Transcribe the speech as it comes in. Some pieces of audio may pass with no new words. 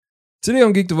Today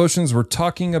on Geek Devotions, we're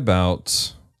talking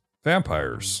about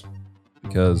vampires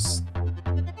because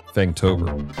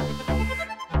Fangtober.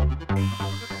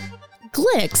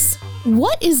 Glix,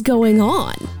 what is going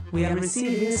on? We are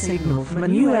receiving a signal from a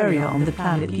new area on the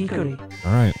planet Geekery.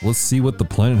 All right, let's see what the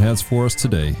planet has for us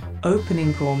today.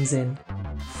 Opening forms in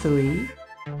 3,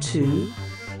 2,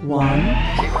 1.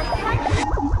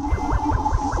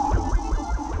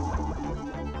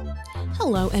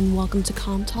 Hello and welcome to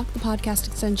Com Talk, the podcast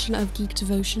extension of Geek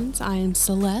Devotions. I am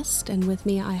Celeste, and with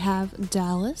me I have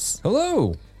Dallas.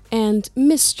 Hello. And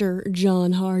Mr.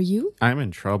 John. How are you? I'm in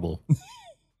trouble. I'm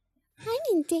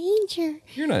in danger.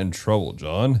 You're not in trouble,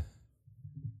 John.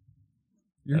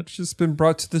 You've just been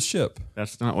brought to the ship.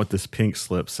 That's not what this pink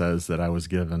slip says that I was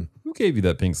given. Who gave you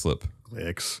that pink slip?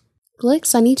 Glix.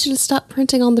 Glix, I need you to stop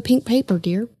printing on the pink paper,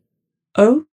 dear.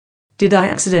 Oh, did I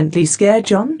accidentally scare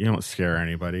John? You don't scare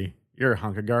anybody. You're a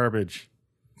hunk of garbage.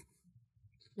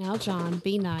 Now, John,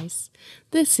 be nice.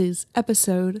 This is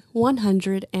episode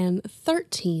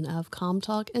 113 of Com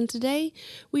Talk, and today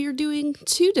we are doing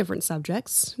two different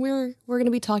subjects. We're going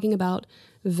to be talking about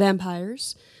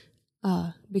vampires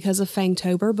because of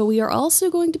Fangtober, but we are also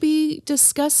going to be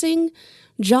discussing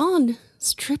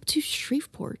John's trip to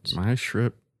Shreveport. My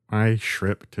trip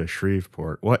to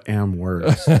Shreveport. What am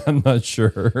words? I'm not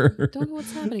sure. Don't know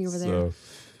what's happening over there.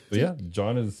 But yeah,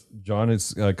 John is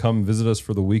come visit us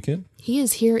for the weekend. He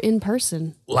is here in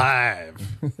person.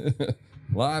 Live.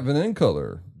 Live and in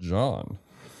color, John.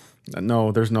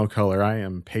 No, there's no color. I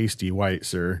am pasty white,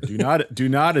 sir. Do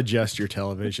not adjust your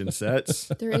television sets.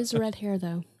 There is red hair,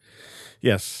 though.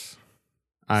 Yes.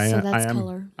 So that's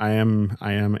color. I am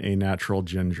a natural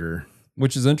ginger.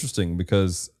 Which is interesting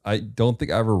because I don't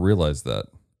think I ever realized that.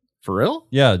 For real?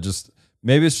 Yeah, just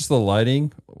maybe it's just the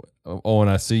lighting. Oh, and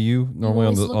I see you normally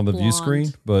on the view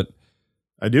screen, but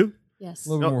I do? Yes.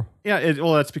 a little more. Yeah,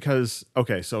 well, that's because,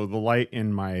 okay, so the light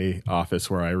in my office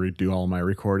where I do all my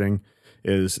recording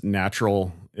is the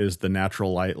natural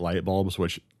light bulbs,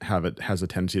 which has a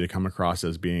tendency to come across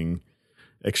as being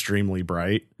extremely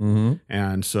bright. Mm-hmm.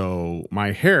 And so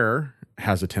my hair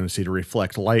has a tendency to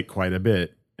reflect light quite a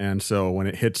bit. And so when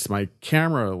it hits my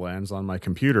camera lens on my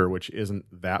computer, which isn't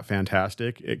that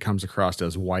fantastic, it comes across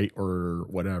as white or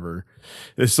whatever.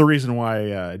 It's the reason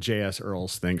why J.S.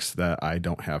 Earls thinks that I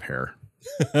don't have hair.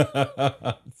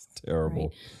 It's terrible.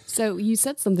 Right. So you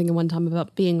said something one time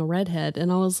about being a redhead,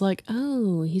 and I was like,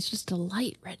 oh, he's just a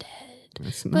light redhead.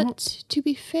 But to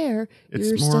be fair, it's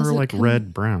yours more doesn't like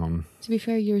red-brown. To be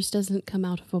fair, yours doesn't come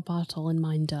out of a bottle, and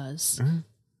mine does.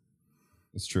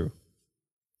 It's true.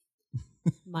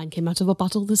 Mine came out of a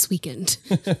bottle this weekend.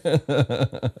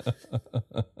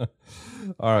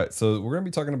 All right, so we're going to be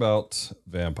talking about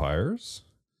vampires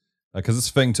because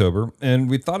it's Fangtober, and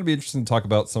we thought it'd be interesting to talk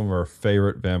about some of our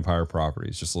favorite vampire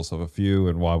properties, just list off a few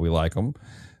and why we like them.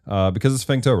 Because it's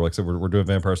Fangtober, like I said, we're doing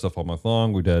vampire stuff all month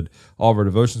long. We did all of our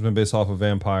devotions been based off of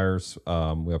vampires.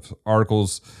 We have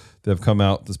articles that have come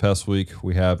out this past week.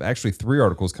 We have actually 3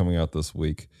 articles coming out this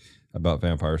week about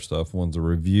vampire stuff. One's a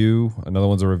review, another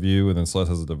one's a review, and then Celeste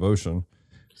has a devotion.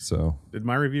 So, did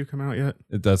my review come out yet?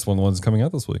 That's one of the ones coming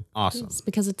out this week. Awesome. It's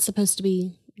because it's supposed to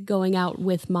be going out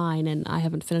with mine, and I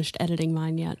haven't finished editing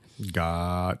mine yet.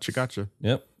 Gotcha.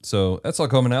 Yep. So that's all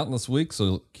coming out this week.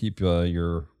 So keep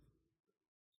your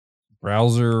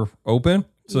browser open.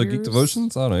 So Geek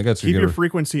Devotions. I don't know. I got keep your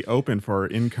frequency open for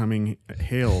incoming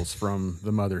hails from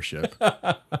the mothership.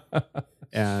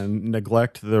 And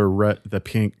neglect the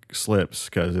pink slips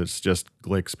because it's just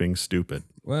Glix being stupid.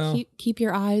 Well, keep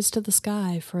your eyes to the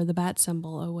sky for the bat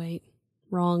symbol. Oh wait,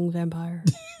 wrong vampire.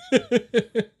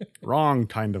 Wrong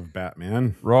kind of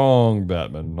Batman. Wrong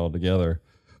Batman altogether.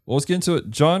 Well, let's get into it,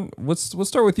 John. Let's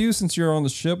start with you since you're on the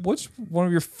ship. What's one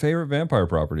of your favorite vampire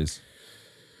properties?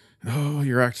 Oh,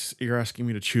 you're asking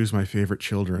me to choose my favorite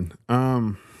children.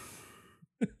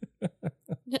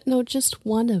 No, just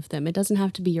one of them. It doesn't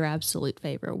have to be your absolute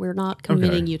favorite. We're not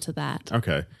committing you to that.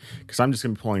 Okay. Because I'm just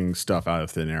going to be pulling stuff out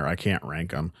of thin air. I can't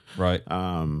rank them. Right.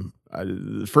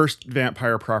 The first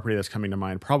vampire property that's coming to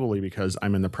mind, probably because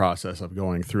I'm in the process of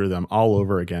going through them all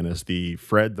over again, is the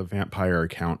Fred the Vampire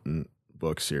Accountant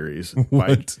book series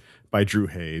by Drew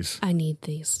Hayes. I need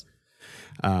these.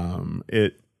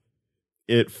 It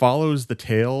follows the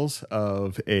tales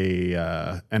of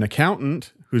an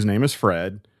accountant whose name is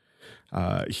Fred.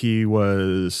 He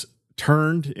was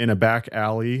turned in a back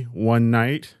alley one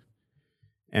night,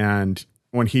 and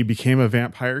when he became a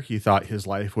vampire, he thought his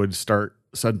life would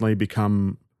suddenly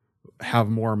have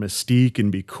more mystique and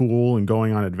be cool and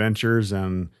going on adventures,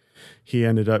 and he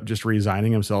ended up just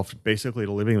resigning himself basically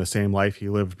to living the same life he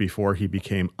lived before he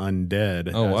became undead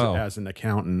as an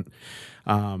accountant.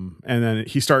 And then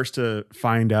he starts to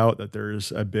find out that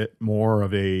there's a bit more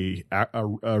of a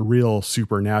real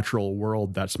supernatural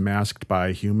world that's masked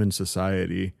by human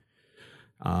society.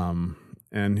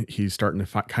 And he's starting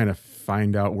to kind of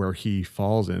find out where he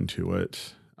falls into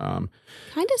it. Kind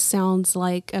of sounds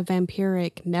like a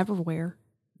vampiric Neverwhere.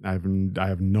 I have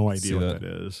no idea See what that?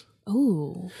 that is.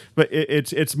 Oh, But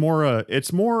it's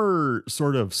more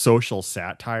sort of social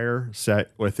satire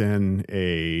set within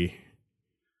a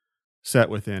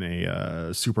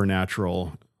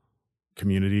supernatural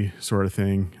community sort of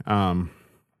thing.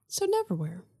 so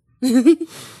Neverwhere.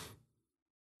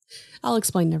 I'll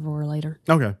explain Neverwhere later.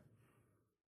 Okay.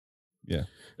 Yeah,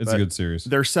 it's But a good series.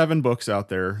 There's 7 books out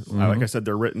there. Like I said,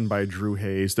 they're written by Drew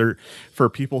Hayes. For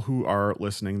people who are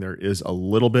listening, there is a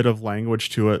little bit of language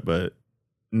to it, but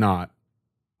not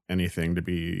anything to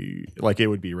be like it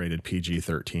would be rated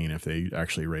PG-13 if they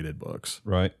actually rated books.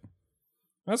 Right.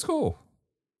 That's cool.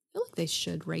 I feel like they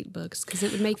should rate books because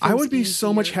it would make. I things would be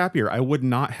so much easier. happier. I would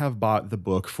not have bought the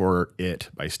book for It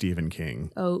by Stephen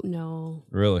King. Oh no,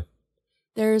 Really.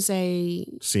 there's a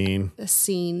Scene.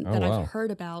 scene Oh, that wow. I've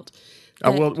heard about.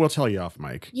 that- We'll tell you off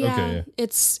mic. yeah, Okay, yeah.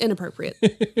 it's inappropriate.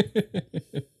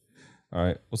 All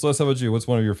right. Well, so how about you? What's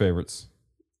one of your favorites?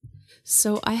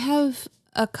 So I have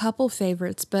a couple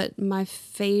favorites, but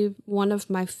one of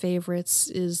my favorites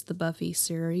is the Buffy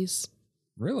series.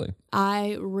 Really?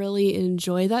 I really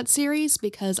enjoy that series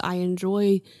because I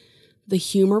enjoy the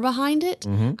humor behind it.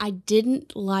 Mm-hmm. I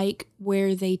didn't like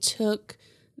where they took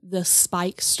the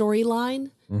Spike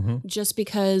storyline Mm-hmm. just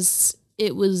because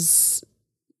it was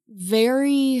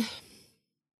very.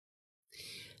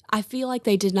 I feel like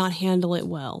they did not handle it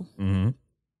well.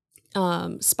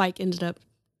 Mm-hmm. Spike ended up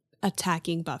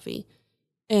attacking Buffy,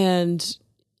 and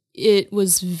it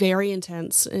was very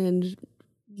intense. And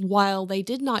while they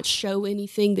did not show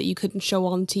anything that you couldn't show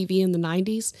on TV in the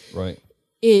 90s, Right.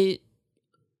 it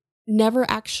never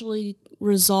actually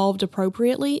resolved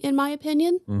appropriately, in my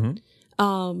opinion.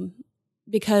 Mm-hmm.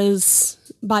 Because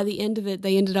by the end of it,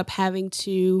 they ended up having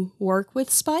to work with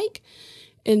Spike,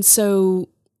 and so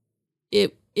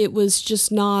it was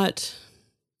just not.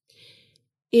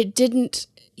 It didn't.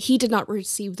 He did not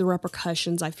receive the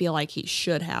repercussions I feel like he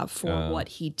should have for what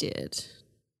he did.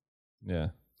 Yeah.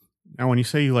 Now, when you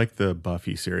say you like the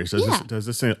Buffy series, does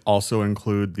this also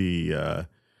include the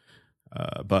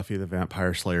Buffy the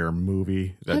Vampire Slayer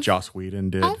movie that Joss Whedon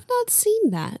did? I've not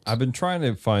seen that. I've been trying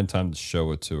to find time to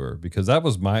show it to her because that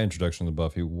was my introduction to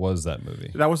Buffy. Was that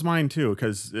movie? That was mine too,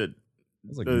 because It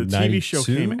was like the 92? TV show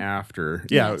came after.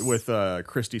 Yeah, Yes. with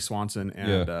Christy Swanson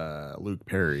and Luke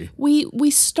Perry.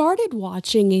 We started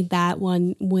watching that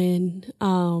one when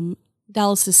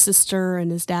Dallas's sister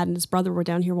and his dad and his brother were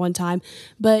down here one time,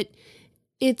 but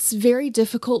it's very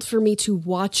difficult for me to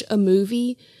watch a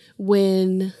movie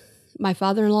when my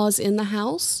father-in-law is in the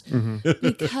house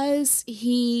because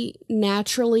he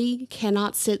naturally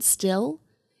cannot sit still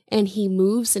and he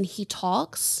moves and he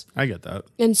talks. I get that.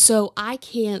 And so I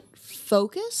can't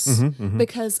focus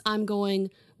because I'm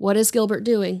going, what is Gilbert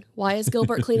doing? Why is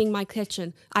Gilbert cleaning my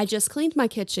kitchen? I just cleaned my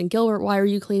kitchen. Gilbert, why are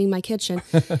you cleaning my kitchen?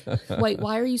 Wait,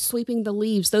 why are you sweeping the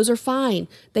leaves? Those are fine.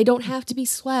 They don't have to be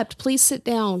swept. Please sit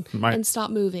down and stop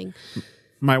moving.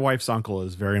 My wife's uncle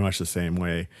is very much the same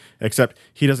way, except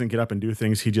he doesn't get up and do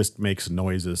things. He just makes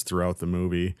noises throughout the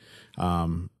movie.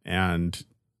 And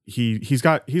he's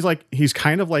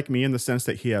kind of like me in the sense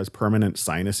that he has permanent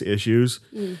sinus issues,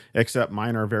 except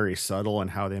mine are very subtle in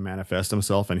how they manifest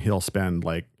themselves. And he'll spend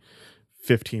like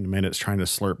 15 minutes trying to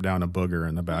slurp down a booger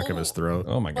in the back of his throat.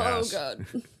 Oh my Oh, gosh. God.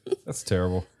 That's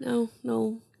terrible.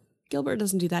 No. Gilbert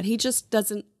doesn't do that. He just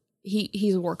doesn't.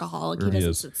 He's a workaholic. He He doesn't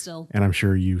is. sit still. And I'm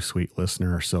sure you, sweet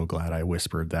listener, are so glad I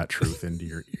whispered that truth into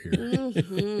your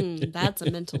ear. That's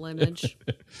a mental image.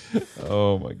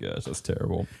 Oh my gosh, that's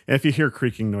terrible. If you hear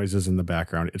creaking noises in the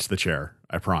background, it's the chair.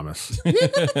 I promise.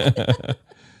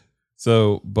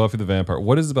 So Buffy the Vampire.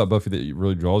 What is it about Buffy that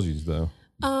really draws you though?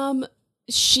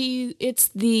 It's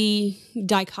the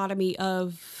dichotomy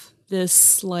of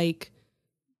this like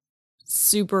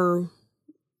super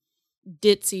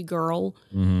ditzy girl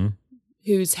Mm-hmm.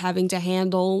 who's having to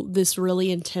handle this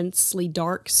really intensely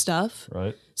dark stuff.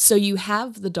 Right. So you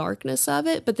have the darkness of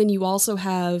it, but then you also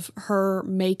have her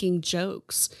making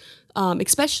jokes,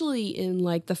 especially in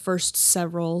like the first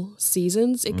several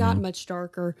seasons. It got much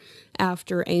darker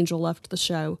after Angel left the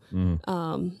show.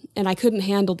 And I couldn't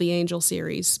handle the Angel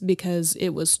series because it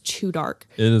was too dark.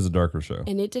 It is a darker show.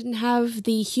 And it didn't have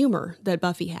the humor that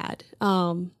Buffy had.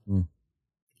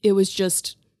 It was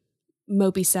just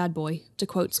mopey sad boy, to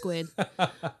quote Squid.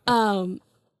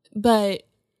 But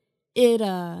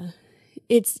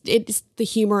it's the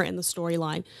humor and the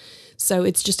storyline. So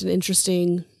it's just an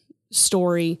interesting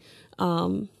story.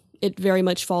 It very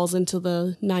much falls into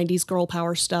the 90s girl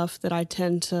power stuff that I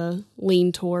tend to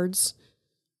lean towards.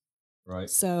 Right.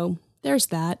 So there's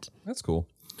that. That's cool.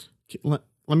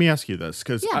 Let me ask you this,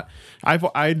 because Yeah.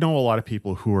 I know a lot of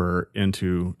people who are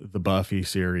into the Buffy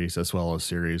series as well as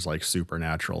series like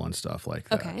Supernatural and stuff like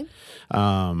that. Okay.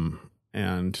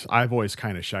 And I've always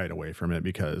kind of shied away from it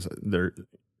because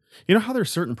you know how there's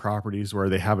certain properties where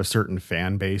they have a certain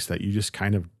fan base that you just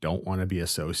kind of don't want to be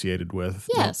associated with.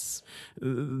 Yes.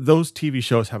 Those TV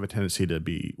shows have a tendency to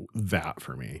be that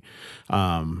for me,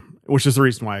 which is the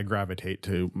reason why I gravitate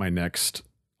to my next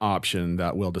option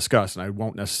that we'll discuss. And I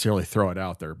won't necessarily throw it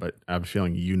out there, but I have a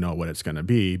feeling you know what it's going to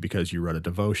be because you wrote a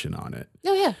devotion on it.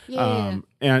 Oh, yeah. Yeah.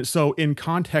 And so in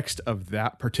context of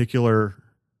that particular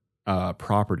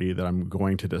property that I'm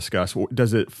going to discuss,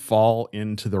 does it fall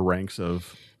into the ranks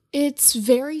of... It's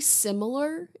very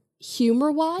similar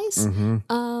humor-wise.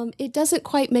 It doesn't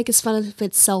quite make as fun of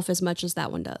itself as much as that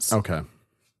one does. Okay.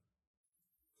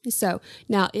 So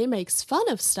now it makes fun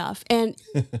of stuff, and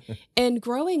and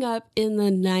growing up in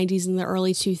the 90s and the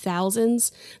early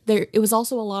 2000s, it was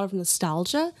also a lot of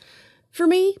nostalgia for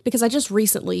me because I just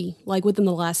recently, like within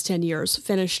the last 10 years,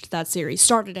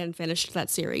 started and finished that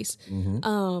series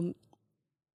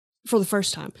for the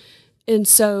first time. And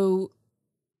so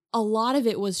a lot of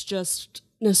it was just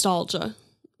nostalgia.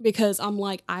 Because I'm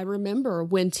like, I remember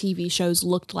when TV shows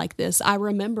looked like this. I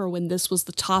remember when this was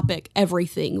the topic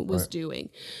everything was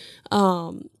doing.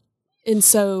 And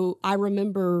so I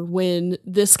remember when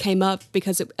this came up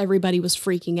because everybody was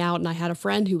freaking out. And I had a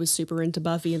friend who was super into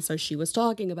Buffy. And so she was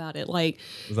talking about it. Like,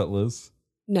 Was that Liz?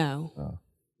 no,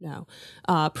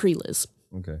 pre-Liz.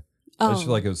 Okay. I just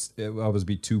feel like I was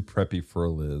be too preppy for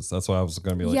Liz. That's why I was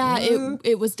going to be like, Yeah,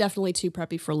 it was definitely too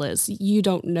preppy for Liz. You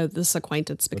don't know this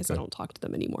acquaintance because I don't talk to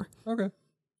them anymore. Okay.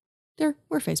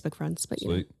 We're Facebook friends, but you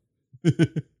know, Sweet.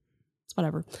 it's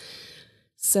whatever.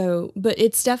 So, but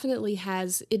it definitely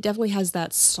has that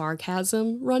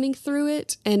sarcasm running through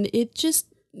it, and it just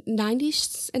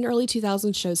 90s and early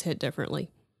 2000s shows hit differently.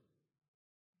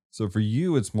 So for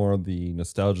you, it's more of the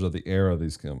nostalgia of the era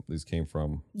these came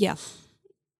from. Yeah.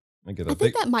 I get I that.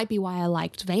 think that might be why I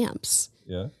liked Vamps.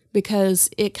 Yeah.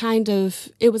 Because it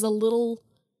was a little,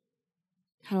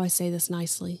 how do I say this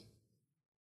nicely?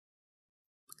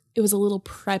 It was a little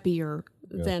preppier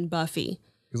than Buffy.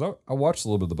 Because I watched a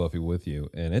little bit of the Buffy with you,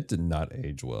 and it did not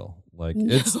age well. Like,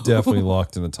 No. it's definitely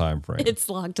locked in the time frame. It's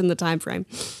locked in the time frame.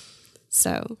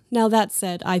 So, now that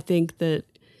said, I think that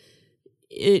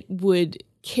it would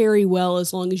carry well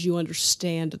as long as you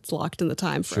understand it's locked in the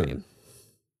time frame. Sure.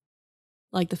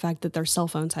 Like the fact that their cell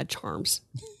phones had charms.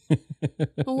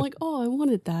 I'm like, oh, I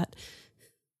wanted that.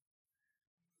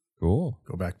 Cool.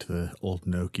 Go back to the old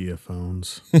Nokia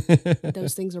phones.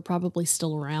 Those things are probably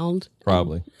still around.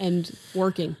 Probably. And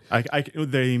working.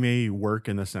 They may work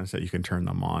in the sense that you can turn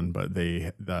them on, but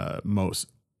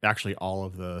all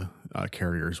of the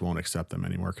carriers won't accept them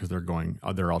anymore because they're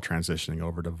all transitioning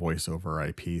over to voice over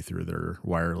IP through their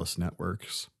wireless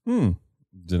networks. Did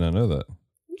not know that.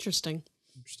 Interesting.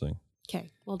 Okay.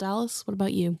 Well, Dallas, what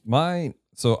about you?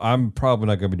 So I'm probably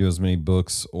not going to be doing as many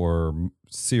books or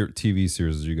TV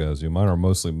series as you guys do. Mine are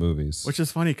mostly movies. Which is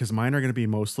funny because mine are going to be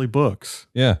mostly books.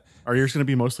 Yeah. Are yours going to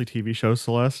be mostly TV shows,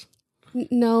 Celeste?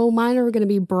 No, mine are going to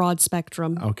be broad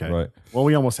spectrum. Okay. Right. Well,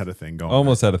 we almost had a thing going.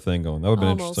 Almost had a thing going. That would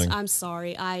have been Almost. interesting. I'm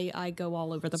sorry. I go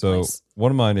all over the So place.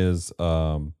 one of mine is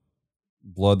Blood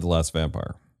the Last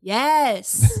Vampire.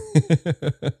 Yes.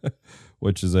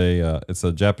 Which is it's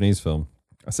a Japanese film.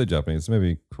 I say Japanese,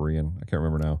 maybe Korean. I can't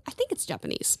remember now. I think it's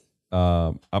Japanese.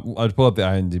 I'd pull up the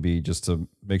IMDb just to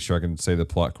make sure I can say the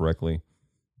plot correctly.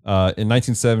 In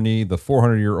 1970, the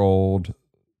 400-year-old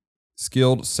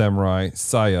skilled samurai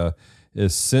Saya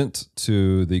is sent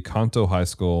to the Kanto High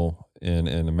School in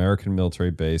an American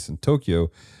military base in Tokyo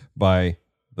by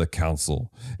the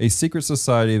Council, a secret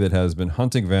society that has been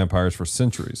hunting vampires for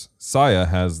centuries. Saya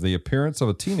has the appearance of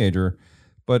a teenager,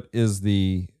 but is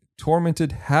the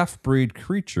tormented half-breed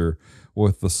creature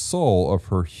with the soul of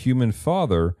her human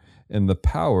father and the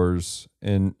powers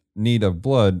and need of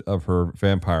blood of her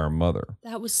vampire mother.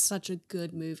 That was such a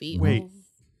good movie. Wait.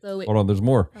 Although Hold on, there's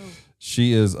more. Oh.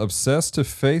 She is obsessed to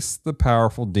face the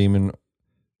powerful demon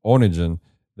Onigen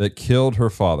that killed her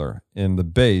father. In the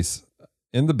base,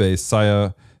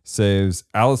 Saya saves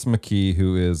Alice McKee,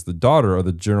 who is the daughter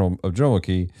of General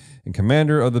McKee and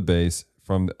commander of the base,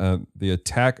 from the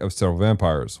attack of several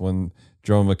vampires. When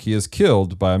General McKee is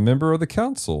killed by a member of the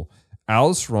council,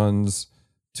 Alice runs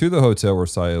to the hotel where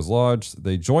Saya is lodged.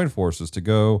 They join forces to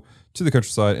go to the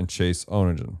countryside and chase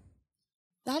Onigen.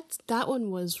 That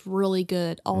one was really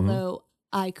good, although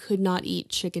I could not eat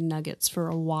chicken nuggets for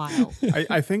a while.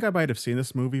 I think I might have seen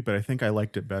this movie, but I think I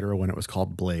liked it better when it was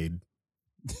called Blade.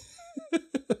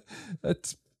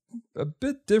 That's a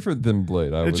bit different than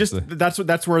Blade. I would It's just say.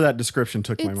 that's where that description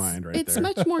took my mind right it's there.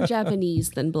 much more Japanese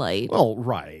than Blade. Well,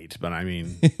 right, but I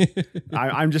mean,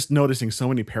 I'm just noticing so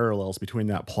many parallels between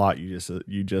that plot you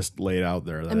just laid out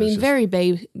there. I mean, very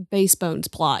base bones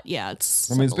plot. Yeah,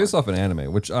 it's. I mean, it's based off an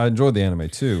anime, which I enjoyed the anime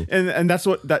too. and that's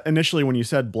what that initially when you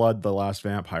said Blood, the Last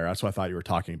Vampire, that's what I thought you were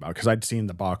talking about because I'd seen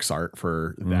the box art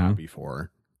for that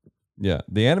before. Yeah,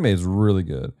 the anime is really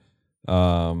good.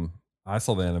 I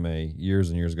saw the anime years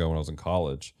and years ago when I was in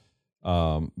college.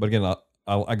 But again,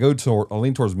 I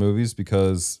lean towards movies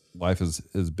because life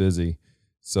is busy.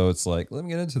 So it's like, let me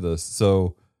get into this.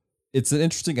 So it's an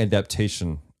interesting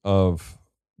adaptation of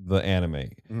the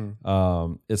anime.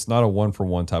 It's not a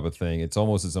 1-for-1 type of thing. It's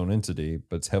almost its own entity,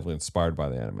 but it's heavily inspired by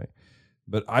the anime.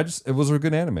 But it was a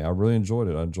good anime. I really enjoyed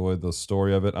it. I enjoyed the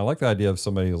story of it. I like the idea of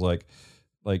somebody who's like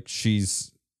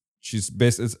she's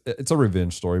basically, it's a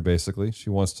revenge story. Basically, she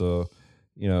wants to,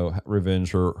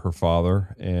 revenge her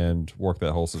father and work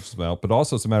that whole situation out. But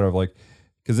also, it's a matter of like,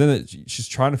 because then she's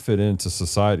trying to fit into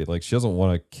society. Like she doesn't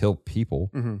want to kill people.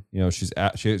 She's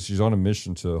on a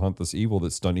mission to hunt this evil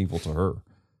that's done evil to her.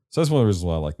 So that's one of the reasons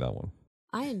why I like that one.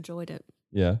 I enjoyed it.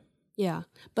 Yeah. Yeah,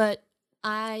 but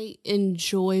I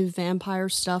enjoy vampire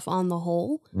stuff on the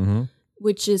whole,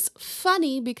 which is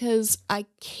funny because I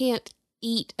can't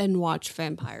eat and watch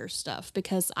vampire stuff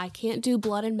because I can't do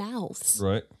blood and mouths.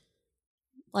 Right.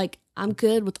 Like, I'm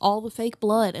good with all the fake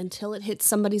blood until it hits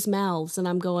somebody's mouths and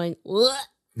I'm going, what?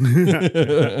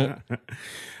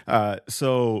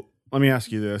 So let me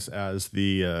ask you this as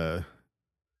the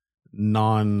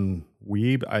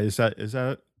non-weeb. Is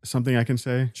that something I can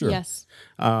say? Sure. Yes.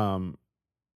 I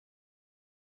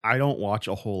don't watch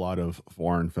a whole lot of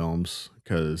foreign films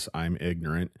because I'm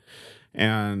ignorant.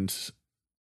 And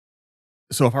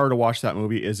so if I were to watch that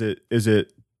movie, is it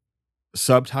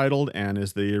subtitled and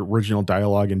is the original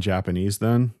dialogue in Japanese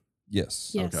then?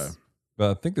 Yes. Yes. Okay.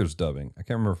 But I think there's dubbing. I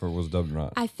can't remember if it was dubbed or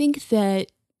not. I think that,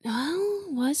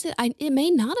 was it? It may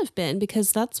not have been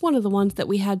because that's one of the ones that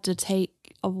we had to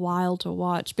take a while to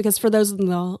watch. Because for those in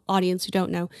the audience who don't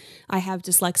know, I have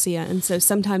dyslexia. And so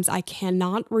sometimes I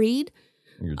cannot read.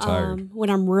 You're tired. When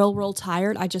I'm real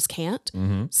tired, I just can't.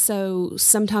 So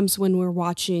sometimes when we're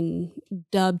watching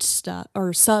dubbed stuff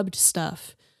or subbed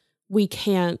stuff, we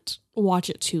can't watch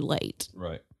it too late.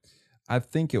 Right. I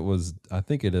think it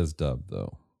is dubbed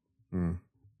though.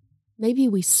 Maybe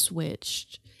we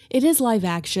switched. It is live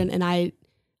action, and I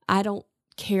don't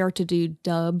care to do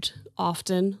dubbed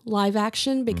often live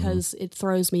action because it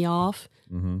throws me off.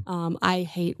 I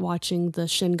hate watching the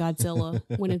Shin Godzilla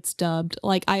when it's dubbed.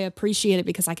 Like, I appreciate it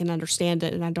because I can understand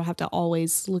it and I don't have to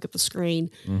always look at the screen.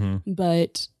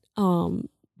 But the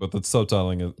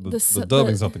subtitling, the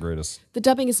dubbing's not the greatest. The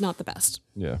dubbing is not the best.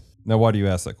 Yeah. Now, why do you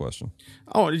ask that question?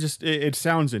 Oh, it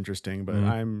sounds interesting, but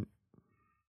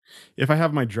if I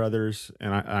have my druthers,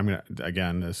 and I'm gonna,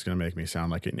 again, this is gonna make me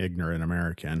sound like an ignorant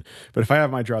American, but if I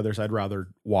have my druthers, I'd rather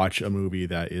watch a movie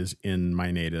that is in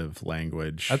my native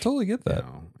language. I totally get that.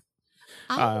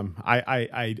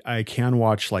 I can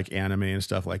watch like anime and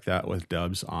stuff like that with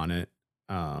dubs on it.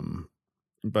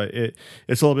 But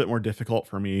it's a little bit more difficult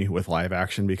for me with live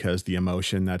action because the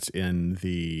emotion that's in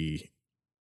the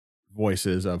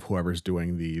voices of whoever's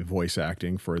doing the voice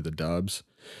acting for the dubs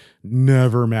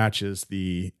never matches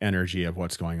the energy of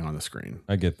what's going on the screen.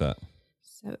 I get that.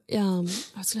 So, I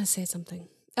was going to say something.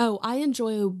 Oh, I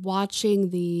enjoy watching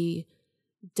the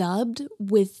dubbed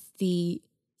with the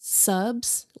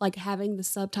subs, like having the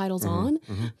subtitles on,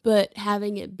 but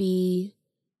having it be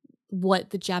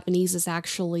what the Japanese is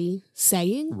actually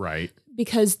saying. Right.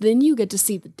 Because then you get to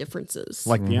see the differences.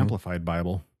 Like the Amplified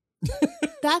Bible.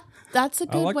 That's a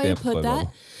good way to put that.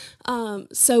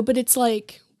 But it's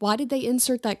like, why did they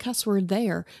insert that cuss word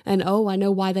there? And I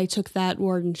know why they took that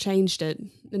word and changed it.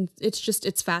 And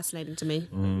it's fascinating to me.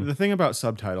 The thing about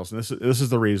subtitles, and this is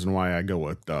the reason why I go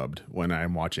with dubbed when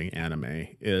I'm watching anime,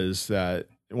 is that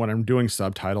when I'm doing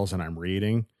subtitles and I'm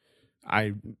reading,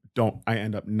 I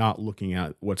end up not looking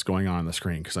at what's going on the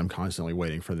screen because I'm constantly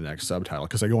waiting for the next subtitle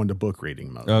because I go into book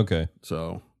reading mode. Okay.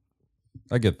 So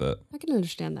I get that. I can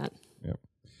understand that. Yeah.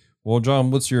 Well, John,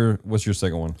 what's your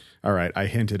second one? All right. I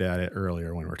hinted at it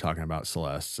earlier when we were talking about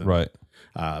Celeste. Right.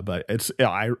 But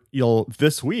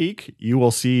this week you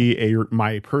will see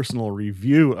my personal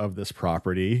review of this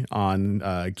property on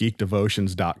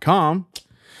geekdevotions.com.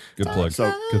 Good plug.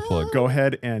 Good plug. Go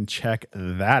ahead and check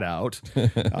that out.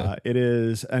 It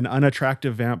is An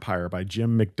Unattractive Vampire by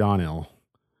Jim McDonnell.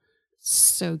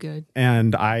 So good.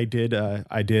 And I did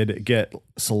get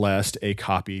Celeste a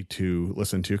copy to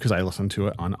listen to because I listened to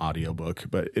it on audiobook,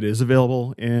 but it is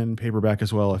available in paperback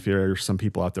as well. If there's some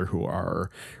people out there who are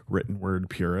written word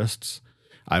purists,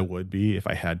 I would be if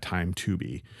I had time to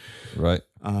be. Right.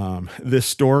 This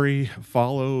story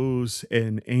follows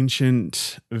an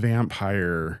ancient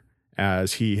vampire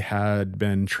as he had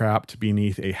been trapped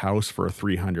beneath a house for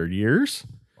 300 years.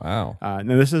 Wow.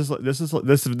 Now this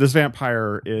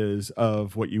vampire is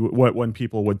of what when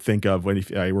people would think of when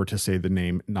if I were to say the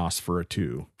name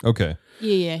Nosferatu. Okay.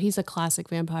 Yeah, he's a classic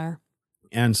vampire.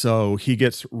 And so he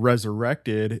gets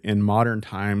resurrected in modern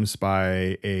times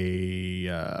by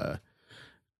a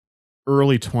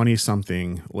early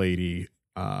 20-something lady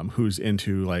who's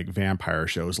into like vampire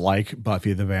shows like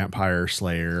Buffy the Vampire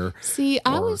Slayer. See,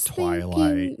 I or was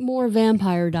Twilight. thinking more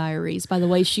Vampire Diaries by the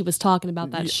way she was talking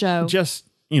about that show. Just,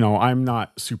 I'm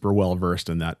not super well versed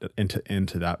in that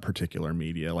into that particular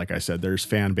media. Like I said, there's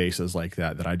fan bases like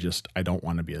that I don't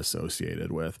want to be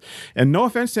associated with. And no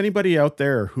offense to anybody out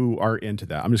there who are into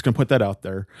that. I'm just going to put that out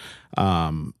there.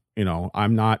 I'm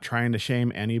not trying to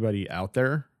shame anybody out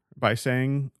there by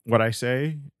saying what I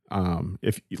say.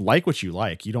 If you like what you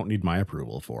like, you don't need my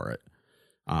approval for it.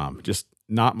 Just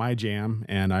not my jam.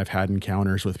 And I've had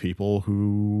encounters with people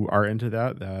who are into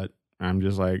that I'm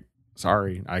just like,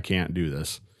 sorry, I can't do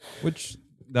this. Which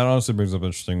that honestly brings up an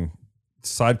interesting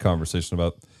side conversation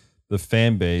about the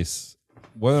fan base,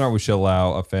 whether or not we should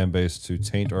allow a fan base to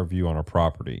taint our view on our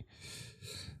property.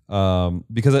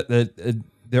 Because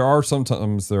there are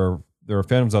sometimes there are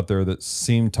fandoms out there that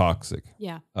seem toxic.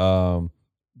 Yeah.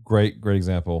 Great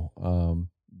example.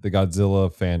 The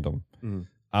Godzilla fandom. Mm-hmm.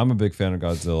 I'm a big fan of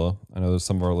Godzilla. I know that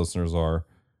some of our listeners are,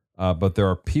 but there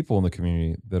are people in the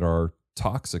community that are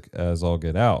toxic as all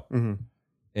get out. Mm-hmm.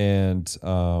 And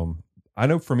I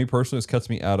know for me personally, it's kept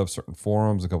me out of certain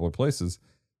forums, a couple of places,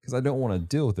 because I don't want to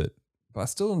deal with it. But I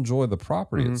still enjoy the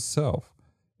property itself.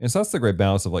 And so that's the great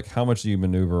balance of like how much do you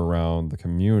maneuver around the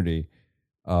community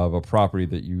of a property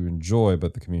that you enjoy,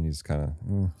 but the community is kind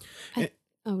of.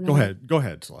 Go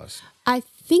ahead, Celeste. I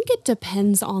think it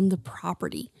depends on the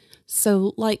property.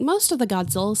 So, like most of the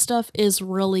Godzilla stuff is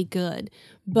really good,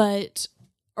 but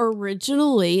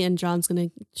originally, and John's going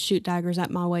to shoot daggers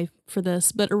at my way for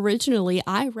this, but originally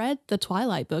I read the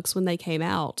Twilight books when they came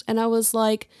out, and I was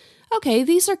like, okay,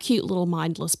 these are cute little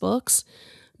mindless books,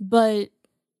 but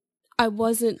I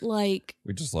wasn't like...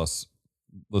 We just lost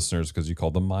listeners because you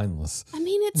called them mindless. I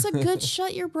mean, it's a good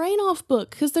shut your brain off book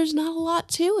because there's not a lot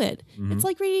to it. Mm-hmm. It's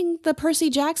like reading the Percy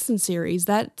Jackson series.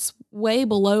 That's way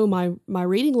below my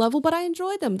reading level, but I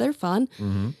enjoy them. They're fun.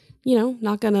 Mm-hmm.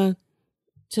 Not gonna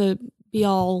to be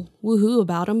all woohoo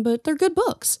about them, but they're good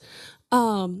books.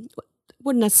 Wouldn't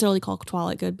necessarily call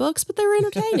Twilight good books, but they're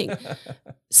entertaining.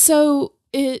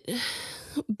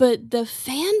 But the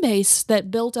fan base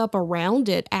that built up around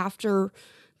it after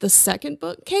the second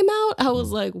book came out, I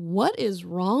was like, what is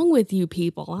wrong with you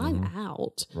people? I'm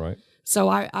out. Right. So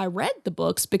I read the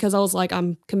books because I was like,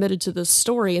 I'm committed to this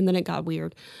story, and then it got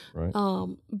weird. Right.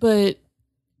 But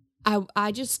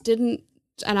I just didn't,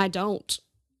 and I don't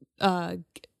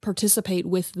participate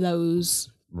with those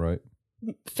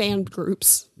fan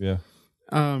groups. Yeah.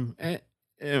 And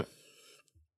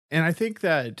I think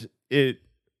that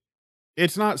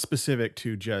it's not specific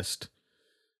to just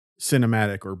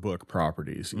cinematic or book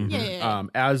properties. Yeah.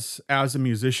 As a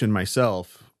musician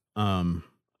myself,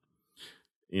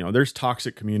 there's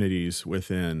toxic communities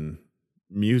within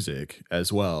music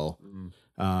as well.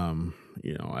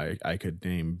 I could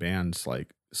name bands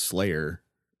like Slayer,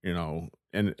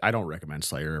 and I don't recommend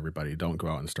Slayer. Everybody don't go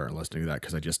out and start listening to that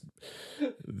because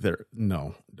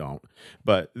don't.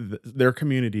 But their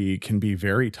community can be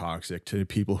very toxic to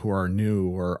people who are new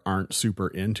or aren't super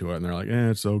into it. And they're like,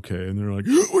 it's okay. And they're like,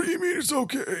 what do you mean it's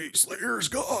okay? Slayer's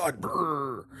God.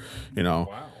 Brr.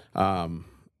 Wow.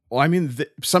 Well, I mean,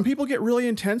 some people get really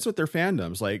intense with their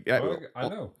fandoms. Like, I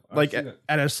know.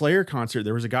 At a Slayer concert,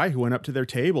 there was a guy who went up to their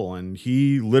table and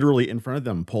he literally in front of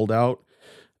them pulled out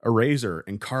a razor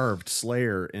and carved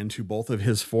Slayer into both of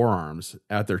his forearms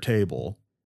at their table.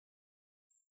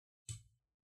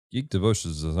 Geek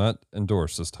Devotions does not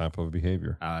endorse this type of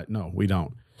behavior. No, we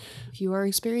don't. If you are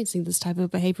experiencing this type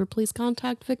of behavior, please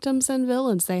contact Victims and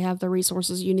Villains. They have the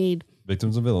resources you need.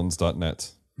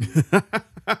 Victimsandvillains.net.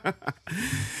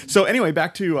 So anyway,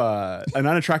 back to an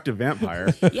unattractive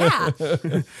vampire. Yeah.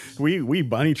 we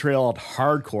bunny trailed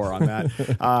hardcore on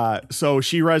that. So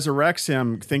she resurrects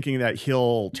him thinking that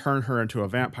he'll turn her into a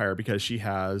vampire because she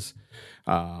has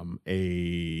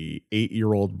a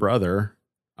 8-year-old brother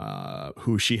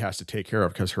who she has to take care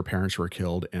of because her parents were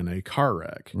killed in a car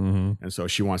wreck. Mm-hmm. And so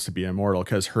she wants to be immortal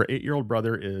because her 8-year-old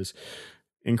brother is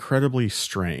incredibly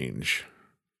strange.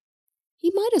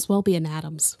 He might as well be an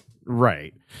Adams.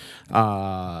 Right.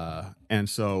 And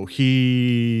so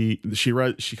she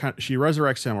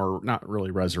resurrects him, or not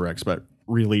really resurrects, but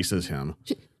releases him.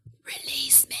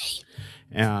 Release me.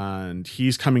 And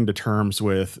he's coming to terms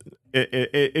with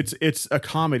it's a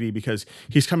comedy because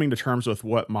he's coming to terms with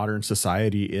what modern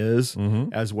society is,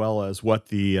 as well as what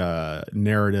the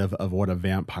narrative of what a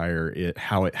vampire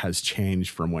how it has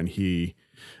changed from when he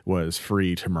was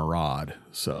free to maraud.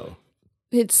 So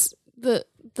It's the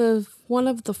one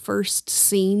of the first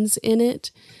scenes in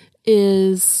it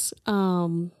is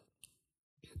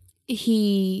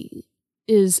he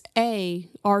is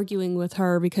arguing with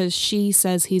her because she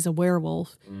says he's a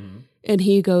werewolf. And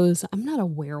he goes, I'm not a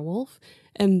werewolf.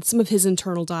 And some of his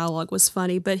internal dialogue was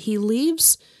funny, but he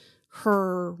leaves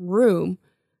her room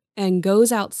and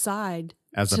goes outside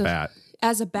as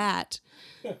a bat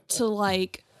to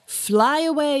like fly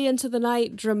away into the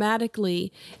night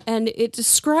dramatically. And it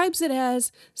describes it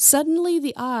as suddenly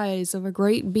the eyes of a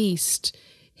great beast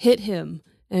hit him.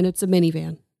 And it's a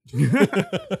minivan.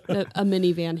 A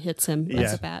minivan hits him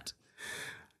as a bat.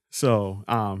 So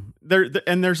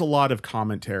there's a lot of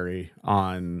commentary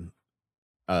on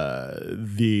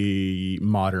the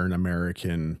modern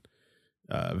American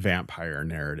vampire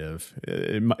narrative.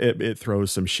 It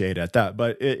throws some shade at that,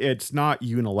 but it's not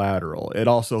unilateral. It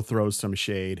also throws some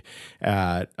shade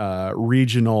at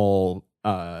regional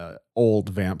old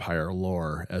vampire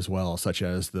lore as well, such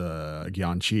as the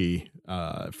Guanxi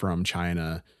from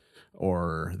China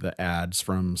or the ads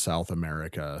from South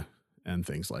America and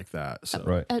things like that. So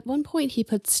Right. At one point, he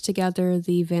puts together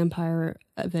the Vampire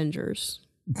Avengers.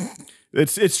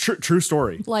 it's true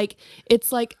story. Like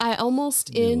it's like I almost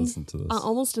in listen to this.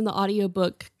 almost in the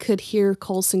audiobook could hear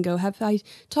Coulson go, "Have I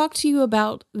talked to you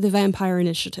about the Vampire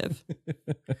Initiative?"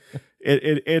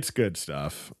 It's good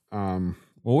stuff. Well,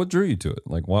 what drew you to it?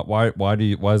 Like, why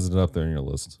is it up there in your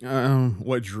list?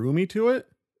 What drew me to it?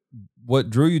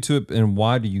 What drew you to it, and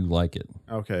why do you like it?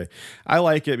 Okay. I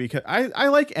like it because I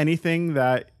like anything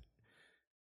that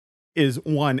is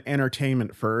one,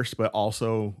 entertainment first, but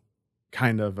also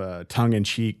kind of a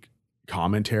tongue-in-cheek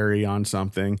commentary on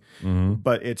something,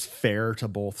 but it's fair to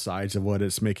both sides of what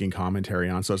it's making commentary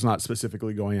on. So it's not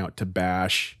specifically going out to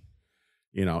bash,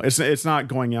 it's not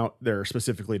going out there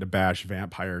specifically to bash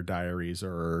Vampire Diaries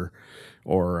or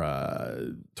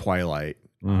Twilight.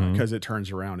 Because it turns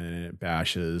around and it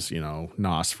bashes,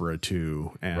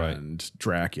 Nosferatu and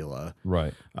Dracula.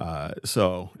 Right.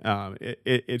 So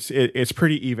it's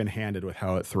pretty even-handed with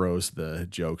how it throws the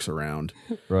jokes around.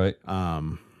 Right.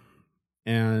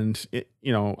 And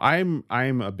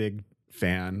I'm a big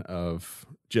fan of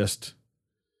just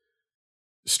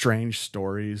strange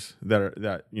stories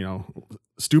that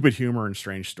stupid humor and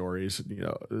strange stories,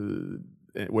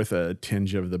 with a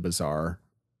tinge of the bizarre.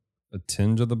 A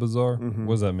tinge of the bizarre?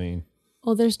 What does that mean?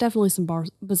 Well, there's definitely some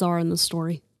bizarre in the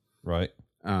story. Right.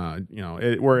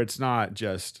 Where it's not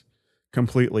just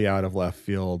completely out of left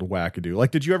field wackadoo.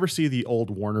 Like, did you ever see the old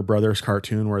Warner Brothers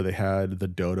cartoon where they had the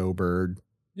dodo bird?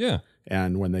 Yeah.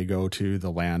 And when they go to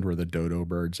the land where the dodo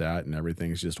bird's at and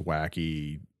everything's just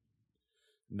wacky,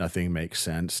 nothing makes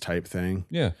sense type thing.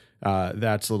 Yeah.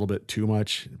 That's a little bit too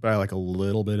much, but I like a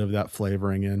little bit of that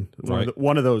flavoring in.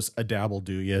 One of those a dabble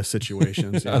do ya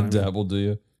situations. A dabble do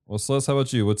you? Well, Celeste, how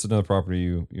about you? What's another property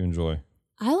you enjoy?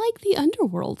 I like the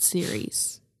Underworld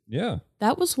series. Yeah.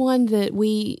 That was one that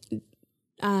we,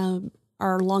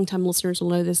 our longtime listeners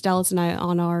will know this. Dallas and I,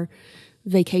 on our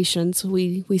vacations,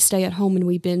 we stay at home and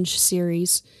we binge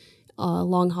series,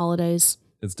 long holidays.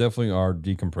 It's definitely our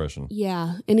decompression.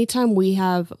 Yeah. Anytime we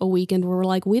have a weekend where we're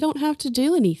like, we don't have to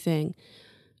do anything,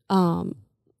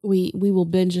 we will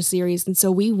binge a series. And so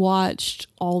we watched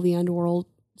all the Underworld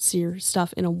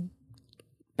stuff in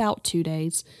about 2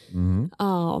 days.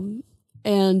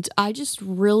 And I just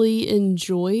really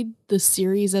enjoyed the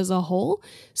series as a whole.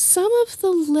 Some of the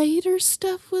later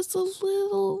stuff was a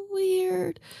little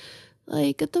weird.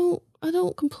 Like, I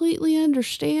don't completely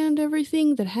understand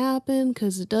everything that happened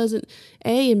because it doesn't,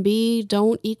 A and B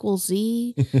don't equal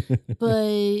Z,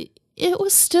 but it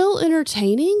was still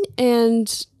entertaining,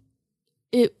 and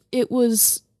it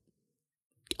was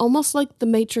almost like The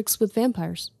Matrix with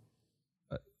vampires.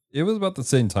 It was about the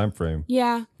same time frame.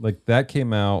 Yeah. Like that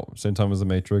came out same time as The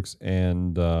Matrix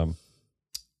and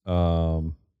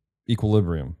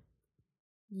Equilibrium.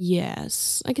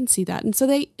 Yes, I can see that. And so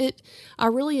I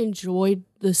really enjoyed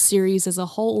the series as a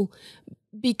whole,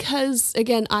 because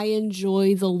again, I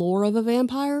enjoy the lore of a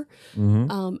vampire.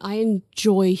 Mm-hmm. I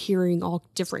enjoy hearing all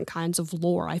different kinds of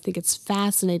lore. I think it's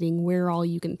fascinating where all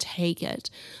you can take it.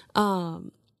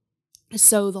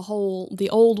 So the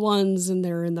old ones, and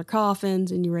they're in their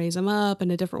coffins, and you raise them up, and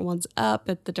the different ones up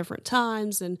at the different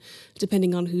times, and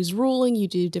depending on who's ruling, you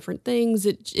do different things.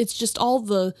 It's just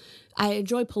I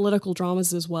enjoy political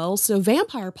dramas as well. So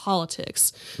vampire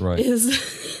politics Right.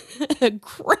 is a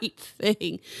great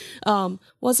thing.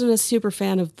 Wasn't a super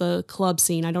fan of the club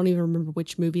scene. I don't even remember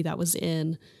which movie that was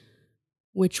in.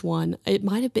 Which one? It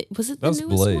might have been. Was it the That's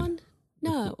newest Blade. one?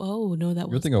 No. Oh no, that You're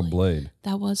was thinking of Blade.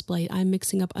 That was Blade. I'm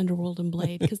mixing up Underworld and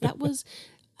Blade because that was.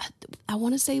 I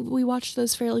want to say we watched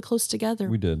those fairly close together.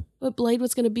 We did. But Blade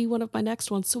was going to be one of my next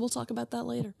ones, so we'll talk about that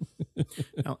later.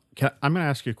 Now, I'm going to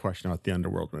ask you a question about the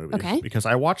Underworld movies. Okay. Because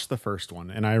I watched the first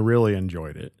one and I really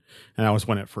enjoyed it. And that was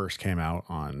when it first came out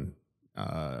on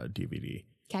DVD.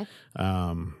 Okay.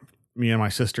 Me and my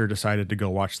sister decided to go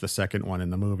watch the second one in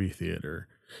the movie theater.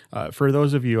 For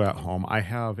those of you at home, I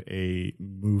have a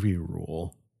movie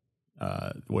rule,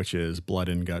 which is blood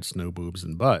and guts, no boobs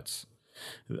and butts.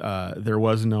 There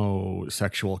was no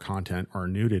sexual content or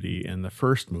nudity in the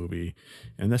first movie.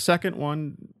 In the second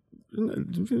one,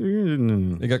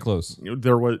 It got close.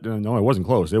 there was no, it wasn't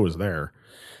close. It was there.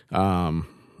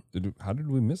 How did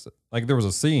we miss it? Like there was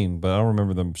a scene, but I don't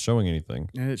remember them showing anything.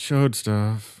 It showed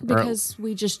stuff. Because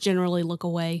we just generally look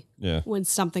away Yeah. when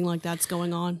something like that's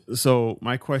going on. So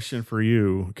my question for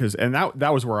you,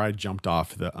 that was where I jumped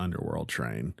off the Underworld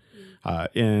train.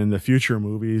 In the future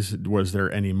movies, was there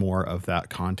any more of that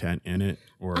content in it?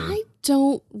 Or I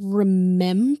don't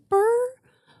remember,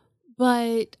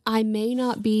 but I may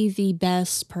not be the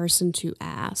best person to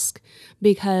ask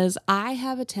because I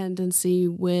have a tendency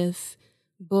with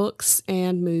books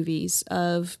and movies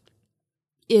of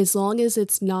as long as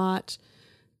it's not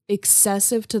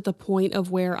excessive to the point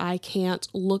of where I can't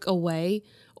look away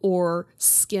or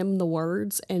skim the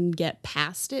words and get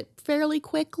past it fairly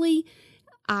quickly,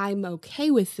 I'm okay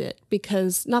with it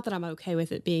because not that I'm okay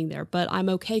with it being there, but I'm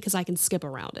okay because I can skip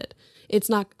around it. It's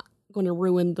not going to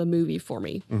ruin the movie for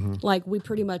me. Like we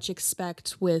pretty much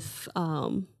expect with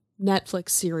Netflix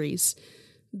series,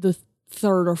 the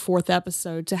third or fourth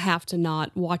episode to have to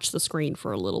not watch the screen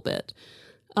for a little bit.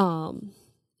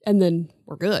 And then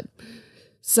we're good.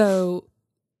 So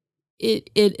it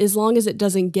as long as it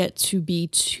doesn't get to be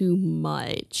too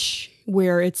much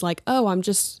where it's like, oh,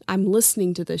 I'm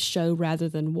listening to this show rather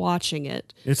than watching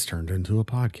it. it's turned into a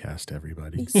podcast,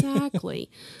 everybody. Exactly.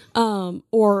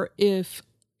 Or if,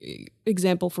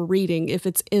 example for reading, if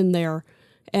it's in there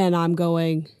and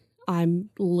I'm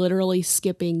literally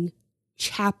skipping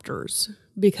chapters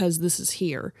because this is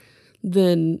here,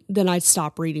 then I'd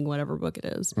stop reading whatever book it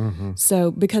is.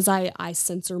 So because I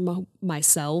censor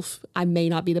myself, I may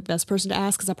not be the best person to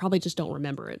ask because I probably just don't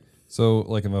remember it. So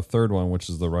like in the third one, which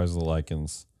is the Rise of the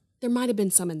Lycans, There might have been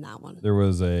some in that one. there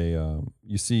was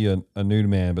you see a nude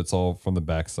man, but it's all from the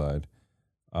backside.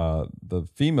 The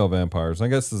female vampires, I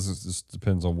guess this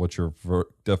depends on what your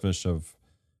definition of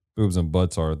boobs and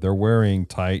butts are. They're wearing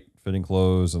tight fitting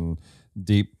clothes and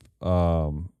deep,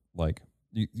 like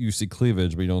you see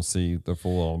cleavage, but you don't see the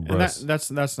full on And breasts.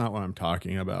 that's not what I'm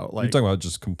talking about. You're Like, talking about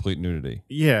just complete nudity.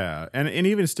 yeah, and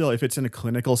even still, if it's in a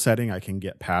clinical setting, I can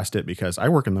get past it because I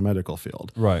work in the medical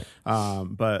field. Right.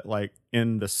 But like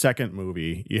in the second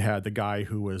movie, you had the guy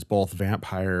who was both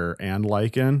vampire and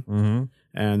Lycan. Mm-hmm.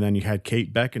 And then you had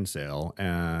Kate Beckinsale,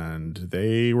 and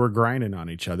they were grinding on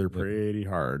each other pretty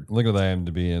hard. Look at the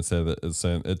IMDb and said that it's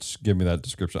saying it's giving me that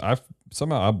description.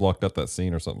 Somehow I blocked out that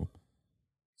scene or something.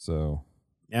 So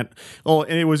And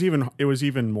it was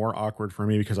even more awkward for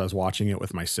me because I was watching it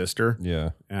with my sister,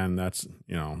 yeah. and that's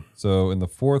So in the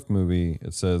fourth movie,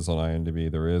 it says on IMDb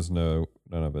there is none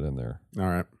of it in there. all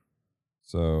right.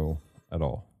 So at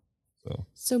all.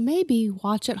 So maybe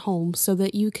watch at home so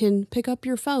that you can pick up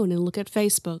your phone and look at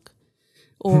Facebook.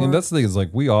 Or And that's the thing is like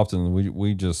we often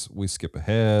we skip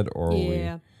ahead or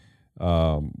yeah.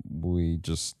 we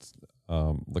just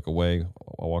look away.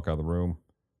 I walk out of the room.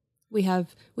 We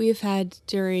have had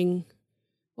during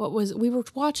we were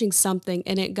watching something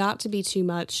and it got to be too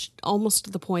much, almost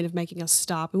to the point of making us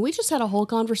stop. And we just had a whole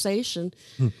conversation.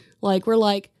 Like we're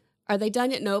like, are they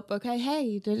done yet? Nope. Okay.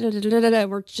 Hey,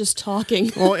 we're just talking.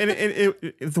 Well, and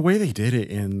it the way they did it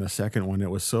in the second one, it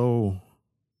was so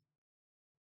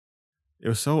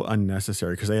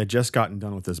unnecessary because they had just gotten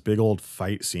done with this big old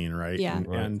fight scene, right? Yeah.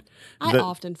 And I the-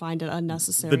 often find it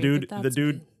unnecessary.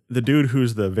 the dude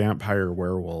who's the vampire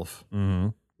werewolf,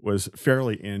 Mm-hmm. was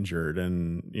fairly injured,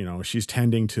 and she's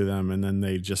tending to them, and then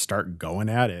they just start going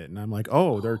at it, and I'm like,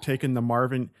 oh, they're taking the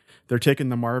Marvin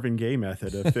Gaye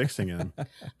method of fixing him.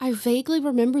 I vaguely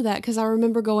remember that because I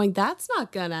remember going, that's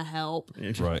not gonna help.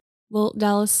 Right. Well,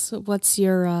 Dallas, what's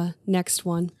your next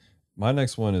one? My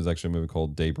next one is actually a movie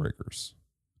called Daybreakers.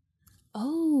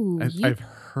 Oh, I've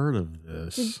heard of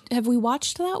this. have we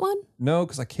watched that one? No,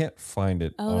 because I can't find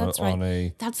it Oh, that's right. on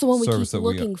a That's the one we keep service that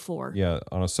looking for. Yeah,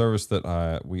 on a service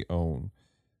that we own.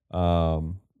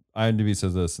 IMDb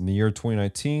says this: in the year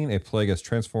 2019, a plague has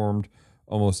transformed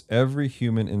almost every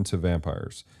human into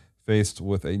vampires. Faced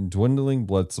with a dwindling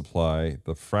blood supply,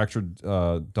 the fractured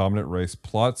dominant race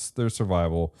plots their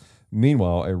survival.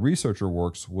 Meanwhile, a researcher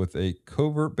works with a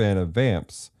covert band of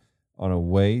vamps on a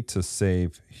way to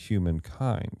save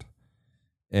humankind.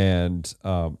 And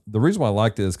the reason why I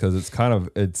liked it is because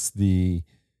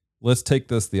let's take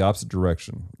this the opposite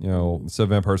direction. Instead of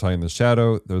vampires hiding in the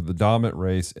shadow, they're the dominant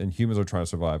race, and humans are trying to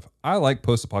survive. I like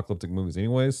post-apocalyptic movies,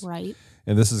 anyways. Right.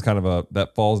 And this is kind of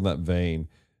that falls in that vein.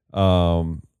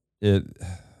 I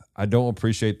don't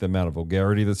appreciate the amount of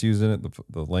vulgarity that's used in it,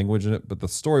 the language in it, but the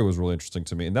story was really interesting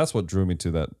to me, and that's what drew me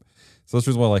to that. So that's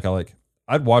the reason why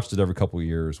I'd watched it every couple of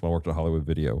years when I worked at Hollywood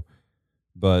Video,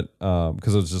 but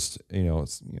because it was just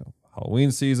it's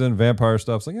Halloween season, vampire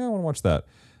stuff. It's like, yeah, I want to watch that.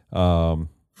 But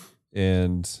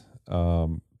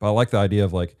I like the idea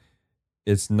of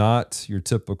it's not your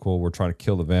typical we're trying to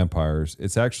kill the vampires.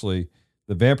 It's actually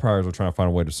the vampires are trying to find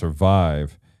a way to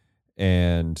survive,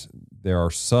 and there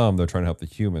are some that are trying to help the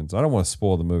humans. I don't want to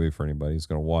spoil the movie for anybody who's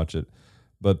going to watch it,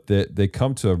 but they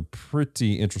come to a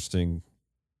pretty interesting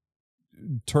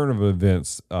turn of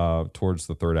events towards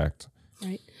the third act.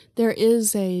 Right.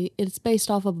 It's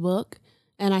based off a book,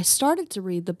 and I started to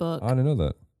read the book. I didn't know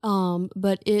that.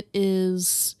 But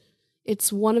it's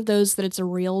one of those that it's a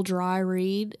real dry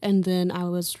read, and then I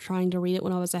was trying to read it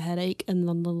when I was a headache, and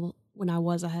then when I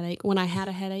had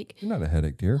a headache. You're not a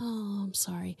headache, dear. Oh, I'm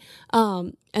sorry.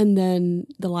 And then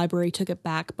the library took it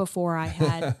back before I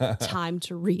had time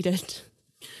to read it.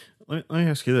 Let me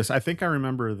ask you this. I think I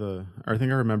remember the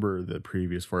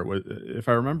previews for it. If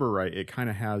I remember right, it kind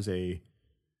of has a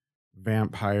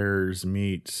vampires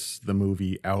meets the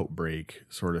movie Outbreak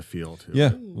sort of feel to it.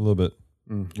 Yeah, a little bit.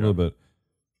 A little bit.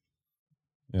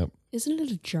 Yep. Isn't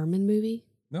it a German movie?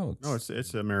 No,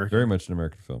 it's American. Very much an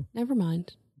American film. Never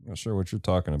mind. Not sure what you're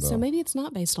talking about. So maybe it's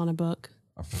not based on a book.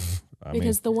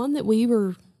 Because the one that we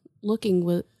were looking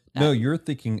with. No, you're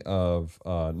thinking of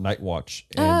Night Watch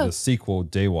and the sequel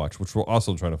Day Watch, which we're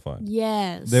also trying to find.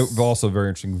 Yes. They're also very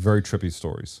interesting, very trippy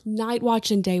stories. Night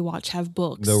Watch and Day Watch have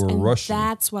books. They were Russian.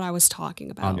 That's what I was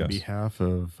talking about. On behalf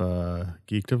of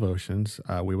Geek Devotions,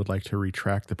 we would like to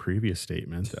retract the previous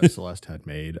statement that Celeste had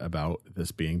made about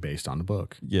this being based on the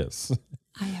book. Yes.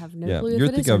 I have no clue. You're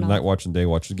thinking of Night Watch and Day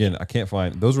Watch. Again, I can't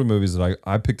find. Those were movies that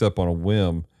I picked up on a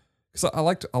whim. Because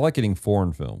I like getting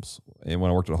foreign films, and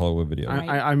when I worked at Hollywood Video,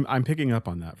 I'm picking up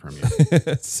on that from you.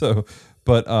 So,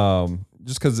 but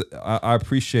just because I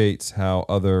appreciate how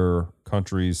other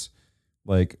countries,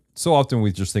 so often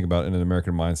we just think about it in an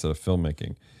American mindset of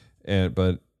filmmaking,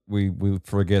 but we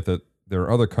forget that there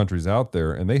are other countries out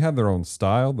there, and they have their own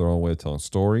style, their own way of telling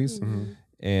stories,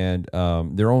 and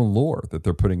their own lore that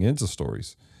they're putting into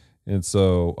stories. And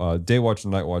so, Day Watch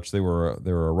and Night Watch, they were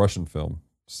a Russian film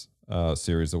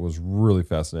series that was really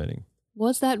fascinating.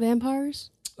 Was that vampires?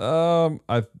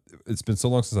 It's been so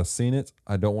long since I've seen it.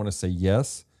 I don't want to say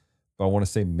yes, but I want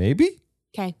to say maybe.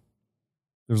 Okay.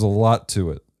 There's a lot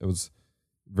to it. It was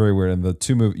very weird, and the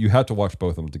two movies you had to watch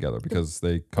both of them together because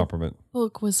they complement. The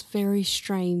book was very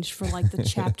strange for the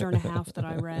chapter and a half that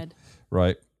I read.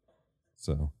 Right.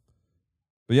 So,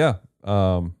 but yeah,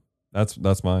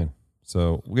 that's mine.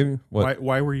 So we'll give you what?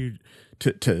 Why were you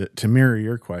to mirror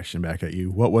your question back at you?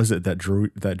 What was it that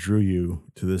drew you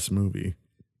to this movie?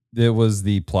 It was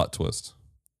the plot twist.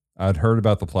 I'd heard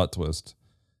about the plot twist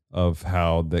of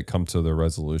how they come to the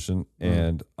resolution,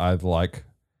 and I like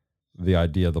the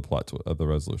idea of the plot of the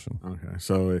resolution. Okay,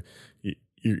 so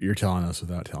you're telling us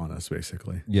without telling us,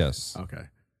 basically. Yes. Okay.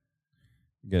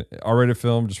 Again, R-rated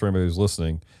film, just for anybody who's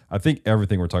listening. I think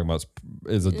everything we're talking about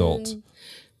is adult.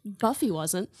 Buffy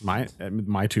wasn't.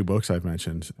 My two books I've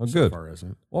mentioned so good. Far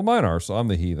isn't. Well, mine are, so I'm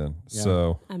the heathen. Yeah.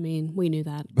 So I mean, we knew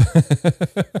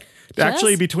that.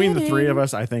 Actually, between the three of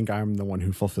us, I think I'm the one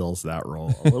who fulfills that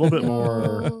role a little bit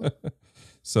more.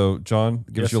 So, John,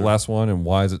 give us your last one, and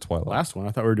why is it Twilight? Last one?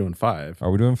 I thought we were doing 5. Are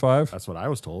we doing 5? That's what I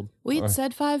was told. We had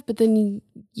said 5, but then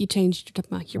you changed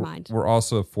your mind. We're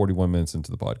also 41 minutes into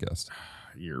the podcast.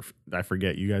 I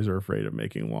forget you guys are afraid of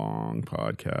making long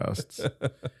podcasts.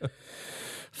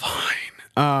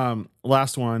 Fine.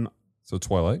 Last one. So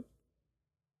Twilight.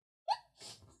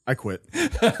 I quit.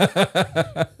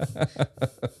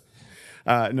 No,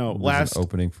 There's last an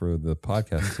opening for the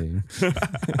podcast team.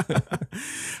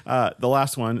 the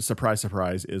last one, surprise,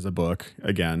 surprise, is a book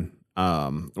again,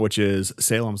 which is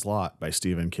Salem's Lot by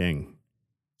Stephen King.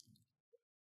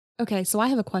 Okay, so I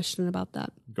have a question about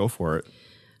that. Go for it.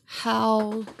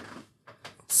 How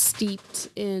steeped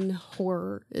in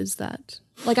horror is that?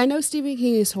 Like, I know Stephen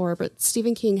King is horror, but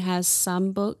Stephen King has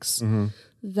some books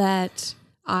that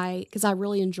because I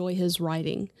really enjoy his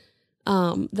writing,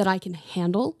 that I can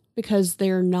handle because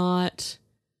they're not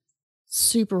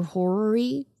super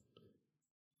horror-y,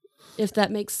 if that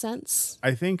makes sense.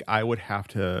 I think I would have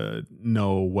to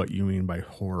know what you mean by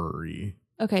horror-y.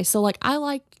 Okay, so like I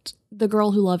liked The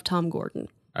Girl Who Loved Tom Gordon.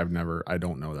 I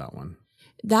don't know that one.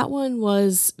 That one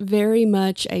was very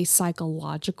much a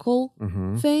psychological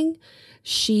thing.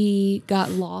 She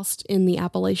got lost in the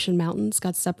Appalachian Mountains,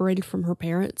 got separated from her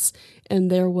parents,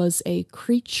 and there was a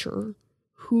creature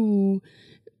who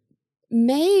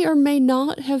may or may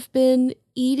not have been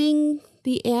eating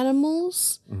the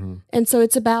animals. And so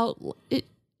it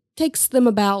takes them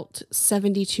about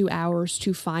 72 hours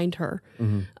to find her.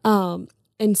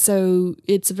 And so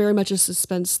it's very much a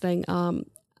suspense thing. I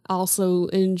also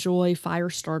enjoy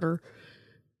Firestarter,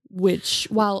 which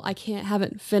while I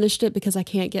haven't finished it because I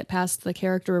can't get past the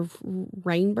character of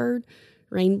Rainbird,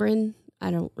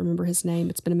 I don't remember his name.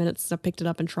 It's been a minute since I picked it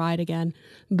up and tried again,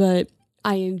 but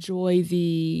I enjoy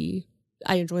the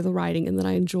writing, and then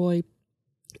I enjoy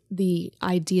the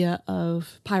idea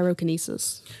of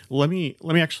pyrokinesis. Let me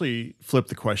actually flip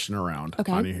the question around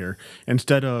on you here.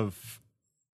 Instead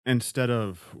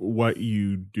of what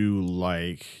you do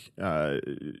like,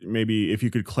 maybe if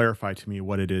you could clarify to me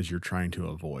what it is you're trying to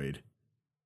avoid.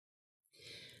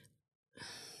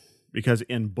 Because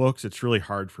in books, it's really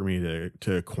hard for me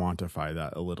to quantify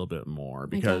that a little bit more.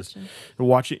 Because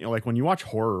watching, like when you watch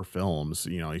horror films,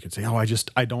 you know, you can say, "Oh, I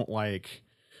don't like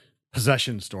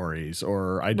possession stories,"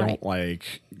 or "I don't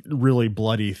like really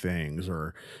bloody things,"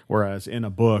 or whereas in a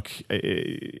book,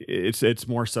 it's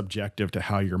more subjective to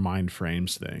how your mind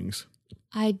frames things.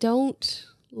 I don't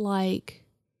like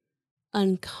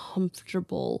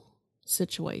uncomfortable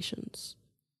situations,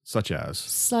 such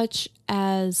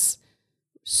as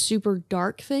super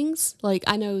dark things. Like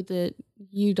I know that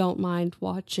you don't mind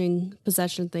watching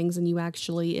possession things, and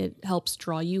it helps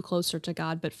draw you closer to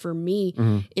God. But for me,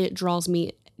 it draws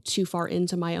me too far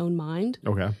into my own mind.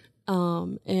 Okay.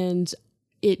 And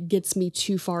it gets me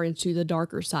too far into the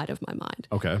darker side of my mind.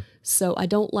 Okay. So I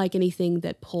don't like anything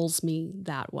that pulls me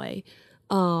that way.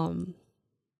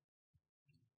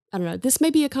 I don't know. This may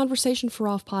be a conversation for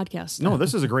off podcast. No,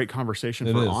 this is a great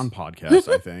conversation for on podcast,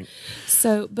 I think.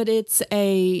 So, but it's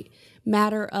a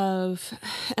matter of,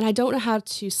 and I don't know how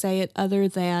to say it other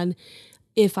than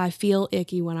if I feel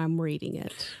icky when I'm reading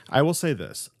it. I will say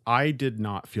this. I did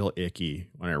not feel icky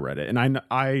when I read it. And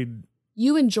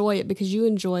you enjoy it because you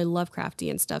enjoy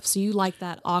Lovecraftian stuff. So you like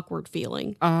that awkward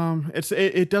feeling.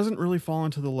 It doesn't really fall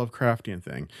into the Lovecraftian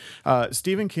thing.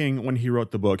 Stephen King, when he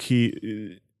wrote the book,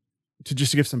 to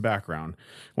just give some background,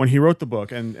 when he wrote the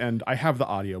book, and I have the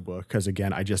audiobook because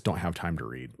again, I just don't have time to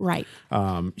read. Right.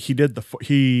 When they did the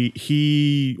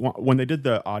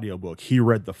audiobook, he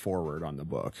read the foreword on the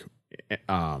book,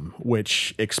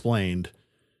 which explained,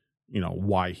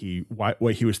 what he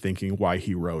was thinking, why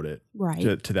he wrote it,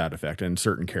 right, to that effect, and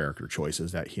certain character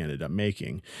choices that he ended up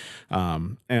making.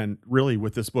 And really,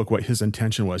 with this book, what his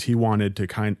intention was, he wanted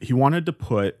to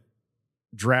put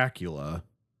Dracula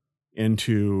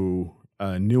into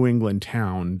a New England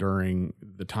town during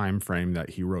the time frame that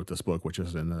he wrote this book, which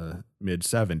is in the mid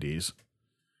 70s,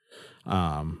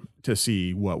 to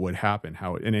see what would happen.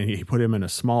 And then he put him in a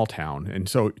small town, and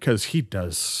so because he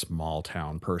does small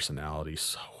town personality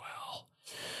so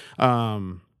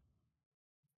well.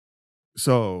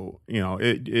 So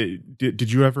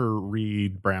did you ever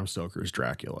read Bram Stoker's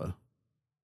Dracula?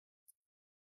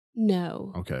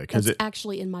 No. Okay, because it's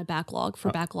actually in my backlog for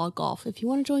Backlog Golf. If you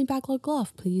want to join Backlog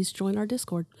Golf, please join our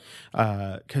Discord.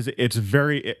 Because it's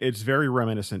very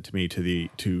reminiscent to me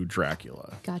to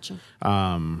Dracula. Gotcha.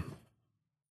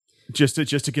 Just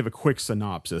to give a quick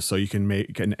synopsis, so you can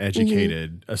make an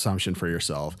educated assumption for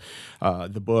yourself.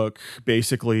 The book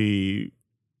basically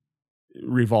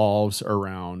revolves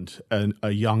around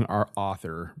a young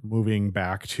author moving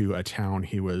back to a town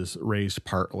he was raised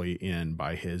partly in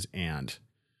by his aunt.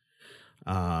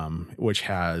 Which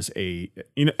has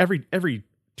every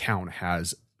town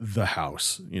has the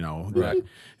house, that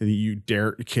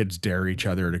kids dare each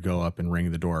other to go up and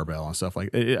ring the doorbell and stuff like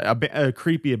a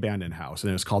creepy abandoned house. And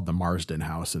it was called the Marsden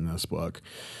House in this book.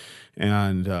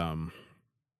 And,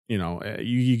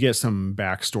 you get some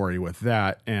backstory with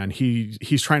that, and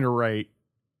he's trying to write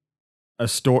a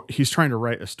story. He's trying to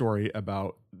write a story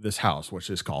about this house, which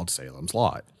is called Salem's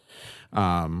Lot.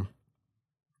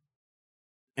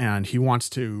 And he wants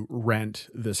to rent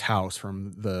this house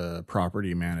from the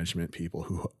property management people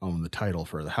who own the title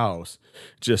for the house,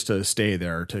 just to stay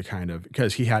there to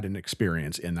because he had an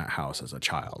experience in that house as a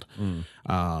child.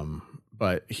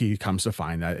 But he comes to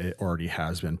find that it already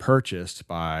has been purchased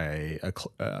by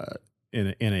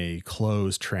in a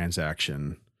closed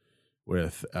transaction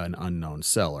with an unknown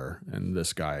seller. And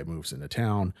this guy moves into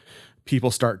town.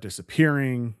 People start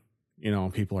disappearing.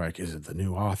 People are like, is it the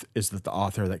new author? Is it the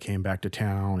author that came back to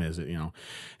town? Is it,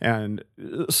 and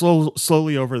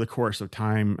slowly over the course of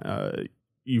time,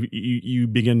 you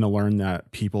begin to learn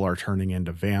that people are turning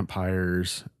into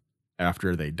vampires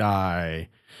after they die.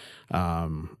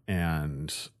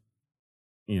 And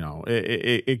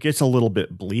it gets a little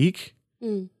bit bleak.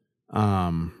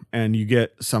 And you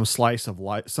get some slice of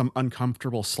life, some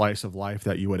uncomfortable slice of life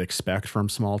that you would expect from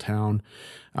small town.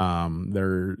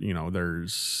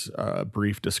 There's a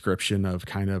brief description of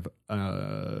kind of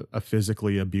a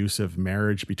physically abusive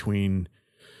marriage between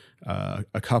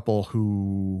a couple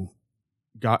who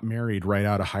got married right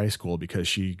out of high school because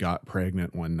she got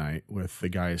pregnant one night with the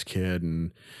guy's kid,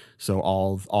 and so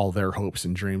all their hopes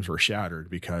and dreams were shattered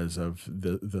because of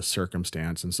the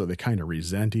circumstance, and so they kind of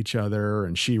resent each other,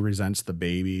 and she resents the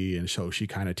baby, and so she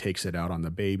kind of takes it out on the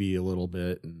baby a little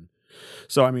bit. And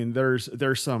so I mean there's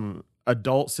some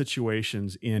adult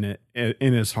situations in it,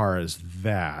 in as far as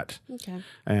that. Okay.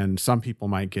 And some people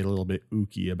might get a little bit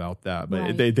ooky about that, but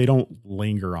Right. they don't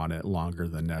linger on it longer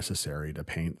than necessary to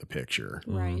paint the picture.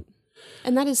 Right.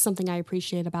 And that is something I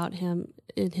appreciate about him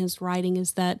in his writing,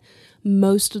 is that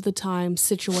most of the time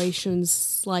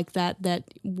situations like that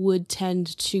would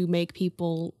tend to make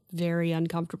people very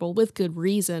uncomfortable with good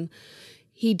reason,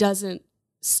 he doesn't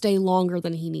stay longer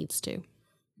than he needs to.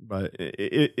 But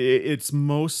it's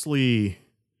mostly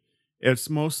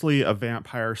a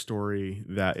vampire story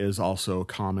that is also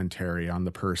commentary on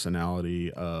the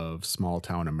personality of small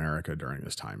town America during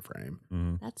this time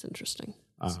frame. That's interesting.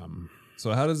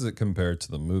 So how does it compare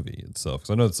to the movie itself? Because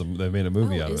I know they made a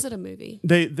movie out of it. Is it a movie?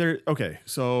 They're okay.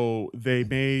 So they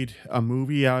made a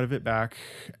movie out of it back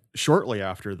shortly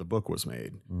after the book was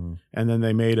made, and then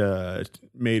they made a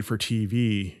made for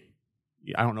TV.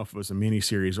 I don't know if it was a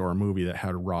miniseries or a movie that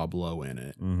had Rob Lowe in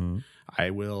it. I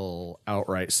will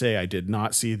outright say I did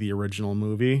not see the original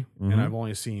movie, and I've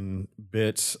only seen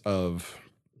bits of.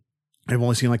 I've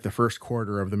only seen like the first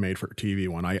quarter of the made for TV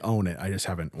one. I own it. I just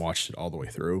haven't watched it all the way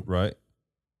through. Right.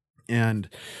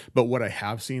 But what I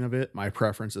have seen of it, my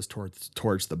preference is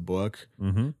towards the book.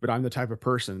 But I'm the type of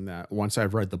person that once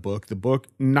I've read the book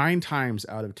 9 times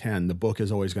out of 10, the book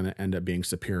is always going to end up being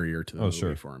superior to the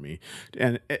movie for me.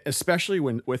 And especially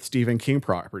with Stephen King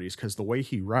properties, because the way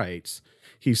he writes,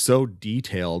 he's so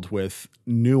detailed with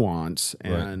nuance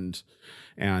and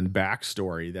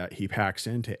backstory that he packs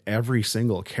into every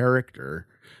single character,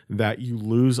 that you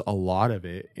lose a lot of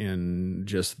it in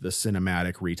just the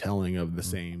cinematic retelling of the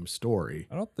same story.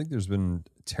 I don't think there's been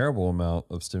a terrible amount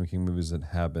of Stephen King movies that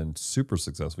have been super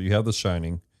successful. You have The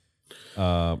Shining.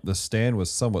 The Stand was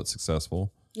somewhat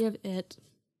successful. You have It.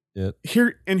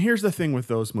 Here's the thing with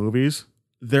those movies.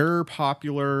 They're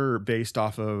popular based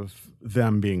off of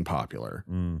them being popular.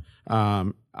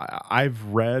 I've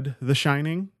read The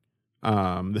Shining,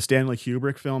 the Stanley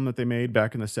Kubrick film that they made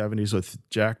back in the 70s with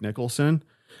Jack Nicholson.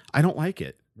 I don't like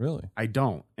it. Really? I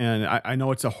don't. And I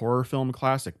know it's a horror film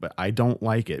classic, but I don't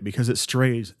like it because it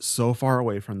strays so far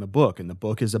away from the book, and the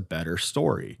book is a better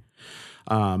story.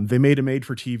 They made a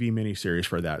made-for-TV miniseries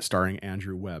for that, starring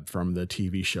Andrew Webb from the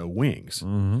TV show Wings.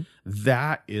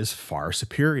 That is far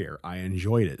superior. I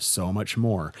enjoyed it so much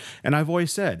more. And I've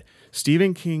always said,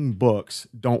 Stephen King books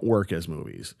don't work as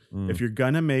movies. If you're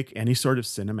going to make any sort of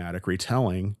cinematic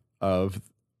retelling of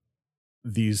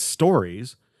these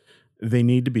stories, they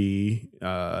need to be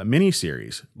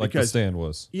miniseries. Like The Stand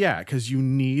was. Yeah, because you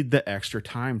need the extra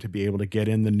time to be able to get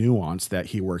in the nuance that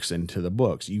he works into the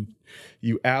books.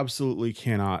 You absolutely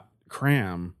cannot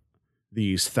cram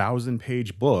these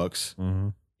 1,000-page books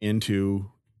into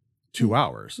 2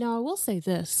 hours. Now, I will say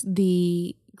this.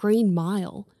 The Green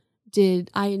Mile,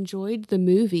 I enjoyed the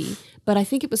movie, but I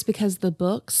think it was because the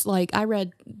books, like I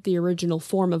read the original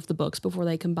form of the books before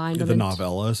they combined them. The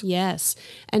novellas? Yes.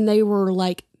 And they were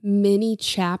like mini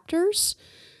chapters.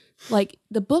 Like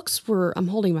the books were, I'm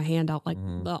holding my hand out like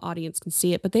the audience can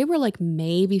see it, but they were like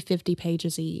maybe 50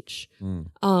 pages each.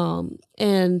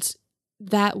 And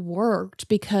that worked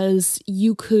because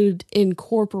you could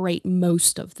incorporate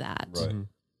most of that. Right.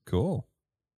 Cool.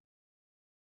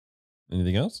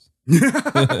 Anything else?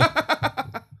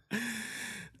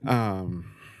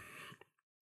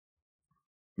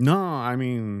 No, I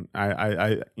mean,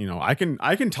 I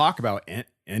can talk about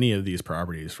any of these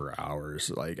properties for hours.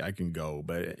 Like I can go,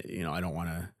 but I don't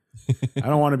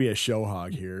want to be a show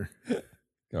hog here.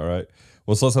 All right.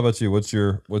 Well, so how about you? What's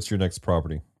your next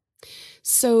property?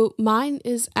 So mine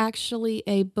is actually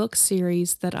a book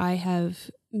series that I have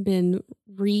been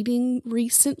reading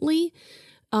recently.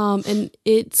 And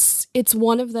it's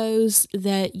one of those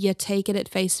that you take it at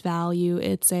face value.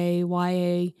 It's a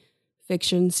YA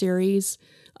fiction series.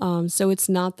 So it's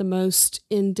not the most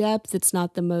in-depth. It's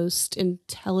not the most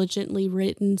intelligently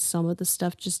written. Some of the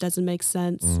stuff just doesn't make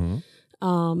sense.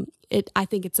 Mm-hmm. I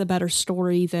think it's a better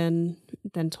story than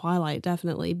Twilight,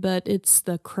 definitely. But it's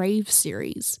the Crave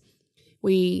series.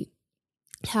 We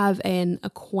have an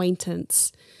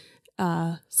acquaintance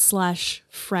 /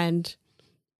 friend.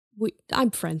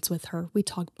 I'm friends with her. We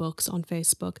talk books on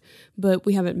Facebook, but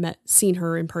we haven't seen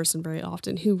her in person very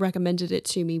often. Who recommended it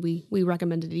to me? We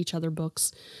recommended each other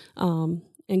books, and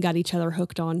got each other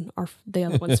hooked on the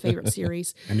other one's favorite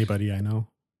series. Anybody I know?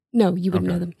 No, you wouldn't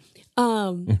know them.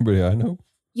 Anybody I know?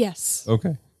 Yes.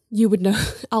 Okay. You would know.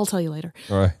 I'll tell you later.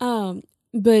 All right.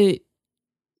 But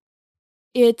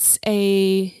it's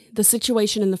the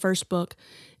situation in the first book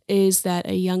is that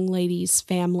a young lady's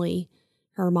family,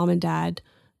 her mom and dad,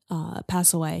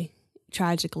 pass away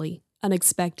tragically,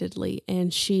 unexpectedly,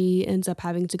 and she ends up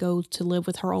having to go to live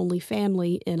with her only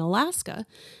family in Alaska,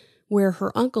 where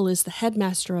her uncle is the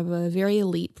headmaster of a very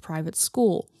elite private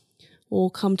school. We'll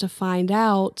come to find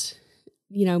out,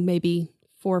 maybe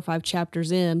 4 or 5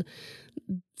 chapters in,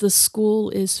 the school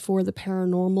is for the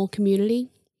paranormal community.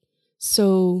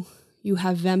 So you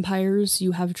have vampires,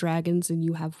 you have dragons, and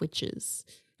you have witches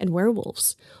and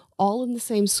werewolves, all in the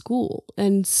same school.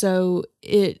 And so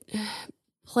it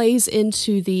plays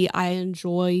into I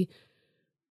enjoy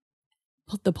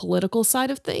the political side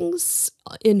of things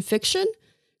in fiction,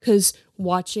 because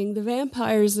watching the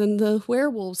vampires and the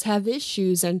werewolves have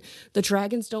issues, and the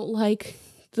dragons don't like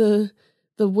the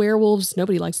werewolves.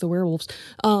 Nobody likes the werewolves.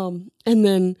 And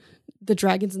then the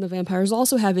dragons and the vampires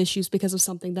also have issues because of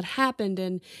something that happened,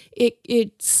 and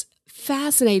it's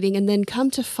fascinating. And then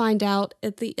come to find out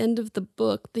at the end of the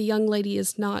book, the young lady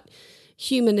is not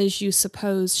human as you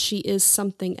suppose. She is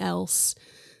something else,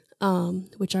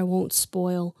 which I won't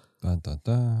spoil. Dun, dun,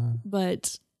 dun.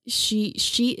 But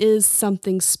she is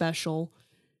something special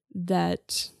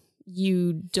that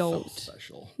you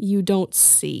don't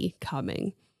see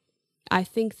coming. I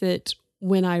think that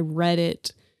when I read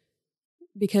it,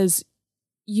 because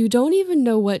you don't even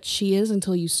know what she is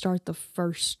until you start the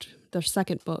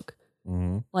second book.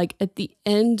 Mm-hmm. Like at the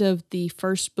end of the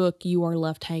first book, you are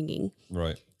left hanging.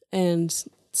 Right. And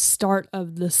start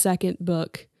of the second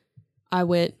book, I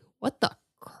went, what the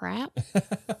crap?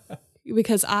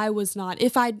 Because I was not,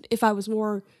 if I was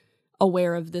more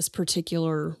aware of this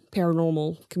particular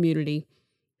paranormal community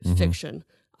fiction,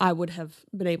 I would have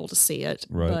been able to see it.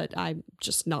 Right. But I'm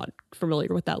just not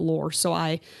familiar with that lore. So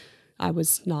I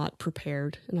was not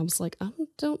prepared. And I was like, I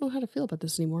don't know how to feel about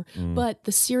this anymore. But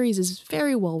the series is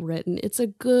very well written. It's a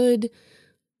good,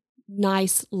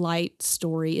 nice, light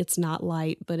story. It's not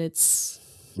light, but it's,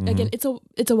 again, it's a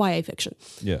YA fiction.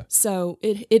 Yeah. So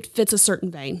it fits a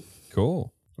certain vein.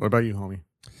 Cool. What about you, homie?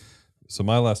 So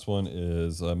my last one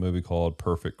is a movie called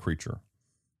Perfect Creature,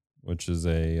 which is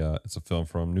it's a film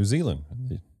from New Zealand.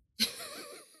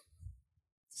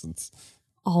 Since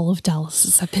all of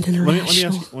Dallas have been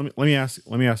international. Let me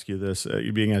ask you this.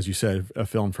 Being, as you said, a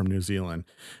film from New Zealand,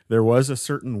 there was a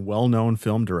certain well-known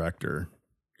film director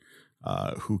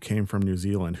who came from New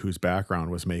Zealand, whose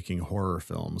background was making horror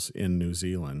films in New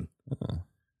Zealand.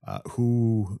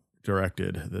 Who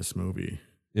directed this movie?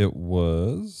 It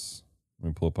was, let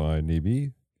me pull up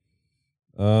IMDb.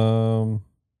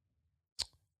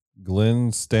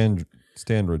 Glenn Standridge.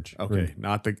 Okay,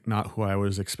 not who I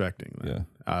was expecting. Then.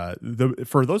 Yeah.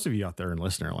 For those of you out there in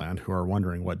listener land who are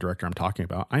wondering what director I'm talking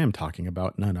about, I am talking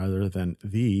about none other than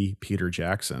the Peter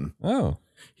Jackson. Oh.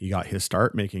 He got his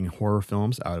start making horror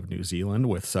films out of New Zealand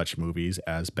with such movies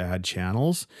as Bad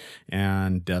Channels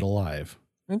and Dead Alive.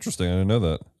 Interesting. I didn't know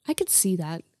that. I could see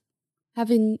that.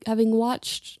 Having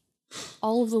watched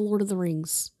all of the Lord of the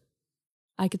Rings,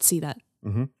 I could see that.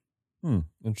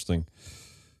 Interesting.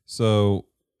 So,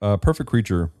 Perfect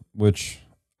Creature, which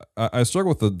I struggle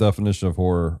with the definition of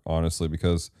horror, honestly,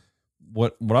 because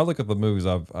when I look at the movies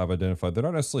I've identified, they're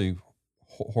not necessarily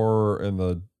horror in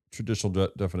the traditional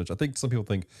definition. I think some people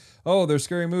think, oh, they're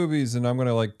scary movies and I'm going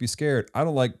to be scared. I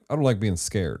don't like being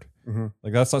scared.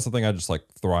 Like that's not something I just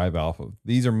thrive off of.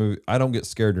 These are movies. I don't get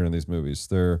scared during these movies.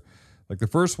 They're Like the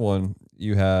first one,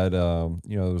 you had there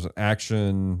was an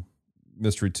action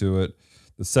mystery to it.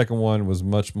 The second one was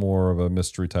much more of a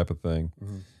mystery type of thing.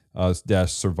 It's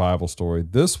dash survival story.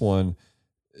 This one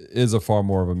is a far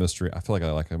more of a mystery. I feel like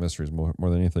I like mysteries more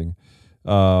than anything.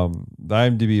 The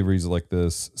IMDb reads it like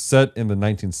this: set in the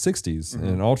 1960s in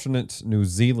an alternate New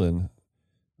Zealand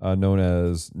known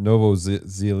as Novo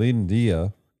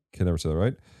Zealandia, can never say that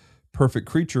right. Perfect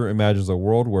Creature imagines a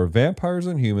world where vampires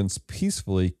and humans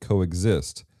peacefully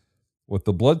coexist. With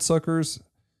the bloodsuckers,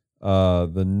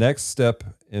 the next step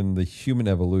in the human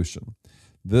evolution.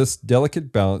 This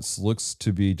delicate balance looks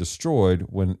to be destroyed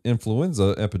when an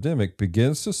influenza epidemic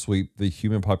begins to sweep the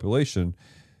human population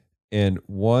and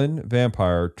one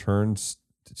vampire turns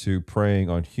to preying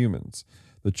on humans.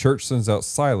 The church sends out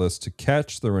Silas to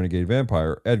catch the renegade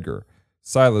vampire, Edgar.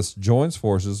 Silas joins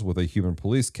forces with a human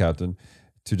police captain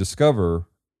to discover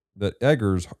that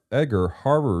Edgar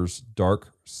harbors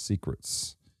dark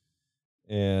secrets.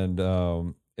 And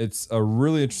it's a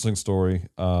really interesting story.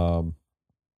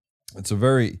 It's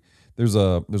a there's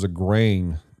a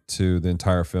grain to the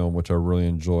entire film, which I really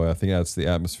enjoy. I think that's the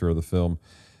atmosphere of the film.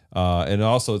 And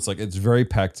also it's very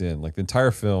packed in. Like the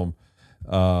entire film,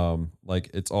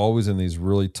 it's always in these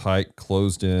really tight,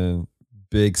 closed in,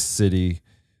 big city,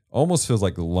 almost feels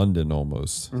like London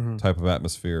almost type of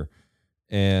atmosphere.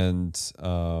 And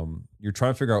you're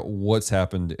trying to figure out what's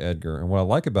happened to Edgar. And what I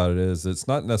like about it is it's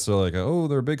not necessarily like, oh,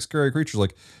 they're big scary creatures.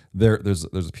 Like there's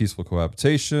a peaceful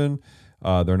cohabitation.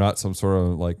 They're not some sort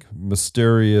of like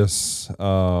mysterious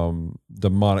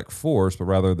demonic force, but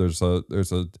rather it's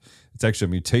actually a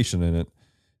mutation in it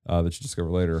that you discover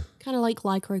later. Kind of like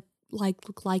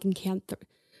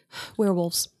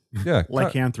werewolves. Yeah,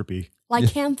 lycanthropy.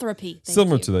 Lycanthropy.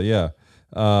 Similar you. to that, yeah.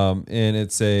 And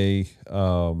it's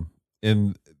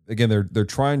and again they're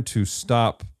trying to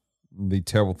stop the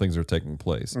terrible things that are taking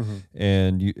place,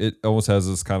 and it almost has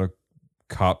this kind of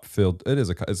cop filled.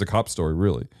 It's a cop story,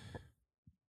 really.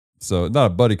 So not a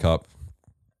buddy cop.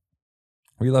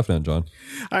 Where you laughing at, John?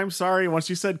 I'm sorry. Once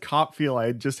you said cop feel,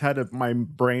 I just had my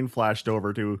brain flashed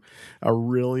over to a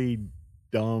really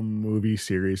dumb movie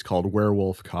series called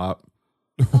Werewolf Cop.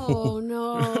 Oh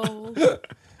no.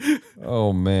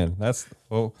 Oh man,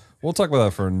 we'll talk about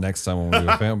that for next time when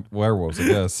we do werewolves, I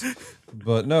guess.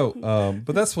 But no,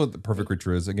 but that's what the Perfect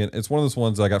Creature is. Again, it's one of those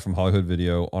ones I got from Hollywood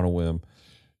Video on a whim.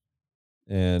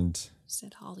 And You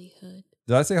said Hollywood.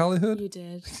 did I say Hollywood? You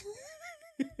did.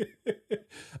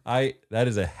 That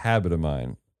is a habit of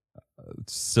mine.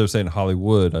 Instead of saying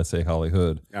Hollywood, I say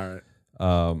Hollywood. All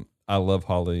right. I love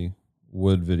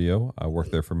Hollywood Video. I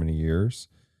worked there for many years.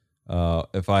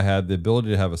 If I had the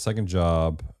ability to have a second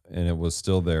job and it was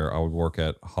still there, I would work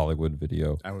at Hollywood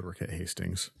Video. I would work at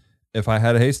Hastings. If I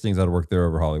had a Hastings, I'd work there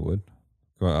over Hollywood.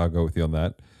 I'll go with you on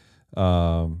that.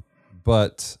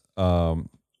 But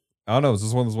I don't know. This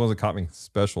is one of those ones that caught me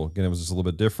special. Again, it was just a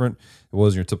little bit different. It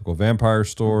wasn't your typical vampire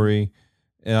story.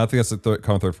 And I think that's the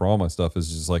common thread for all my stuff is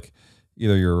just like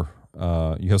either you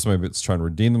have somebody that's trying to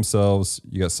redeem themselves.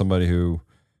 You got somebody you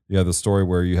have the story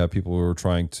where you have people who are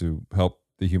trying to help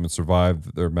the humans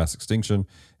survive their mass extinction.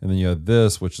 And then you have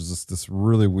this, which is this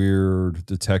really weird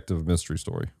detective mystery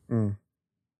story. So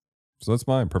that's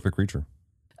mine, Perfect Creature.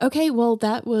 Okay, well,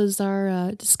 that was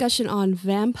our discussion on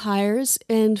vampires.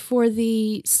 And for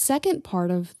the second part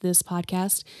of this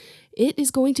podcast, it is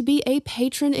going to be a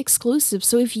patron exclusive.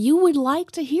 So if you would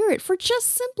like to hear it for just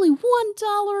simply $1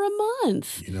 a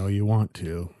month, You know you want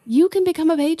to. you can become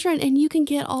a patron and you can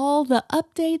get all the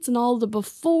updates and all the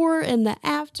before and the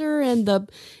after and the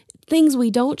things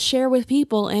we don't share with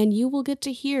people. And you will get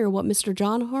to hear what Mr.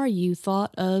 John Haryu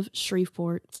thought of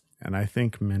Shreveport. And I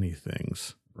think many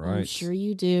things. Right. I'm sure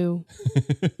you do.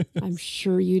 I'm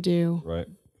sure you do. Right.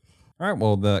 All right.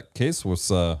 Well, in that case, let's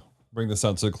bring this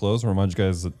out to a close. I'll remind you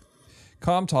guys that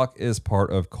Com Talk is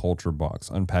part of Culture Box,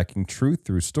 unpacking truth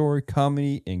through story,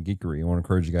 comedy, and geekery. I want to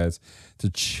encourage you guys to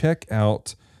check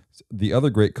out the other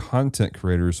great content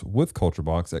creators with Culture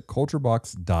Box at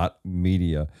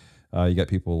culturebox.media. You got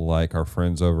people like our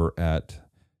friends over at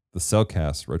the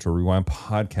Cellcast, Retro Rewind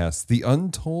Podcast, the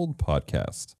Untold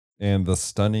Podcast, and the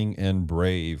Stunning and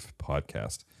Brave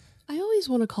Podcast. I always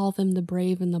want to call them the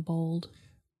brave and the bold.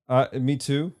 Me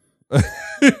too.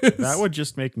 That would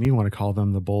just make me want to call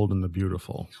them the bold and the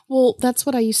beautiful. Well, that's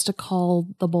what I used to call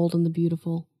the bold and the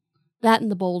beautiful. That and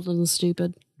the bold and the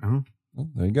stupid. Well,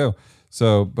 there you go.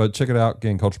 So, but check it out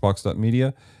again,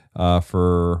 culturebox.media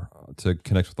to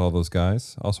connect with all those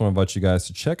guys. I also want to invite you guys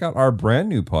to check out our brand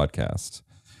new podcast.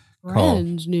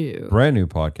 Brand new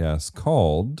Podcast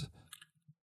called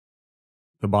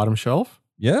The Bottom Shelf?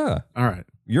 Yeah. All right.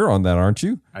 You're on that, aren't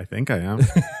you? I think I am.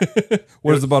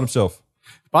 What is the bottom shelf?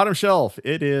 Bottom Shelf.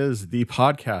 It is the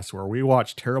podcast where we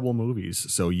watch terrible movies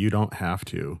so you don't have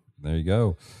to. There you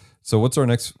go. So what's our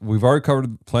next? We've already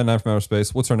covered Plan 9 from Outer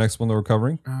Space. What's our next one that we're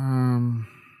covering?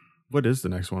 What is the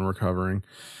next one we're covering?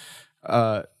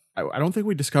 I don't think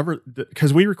we discovered,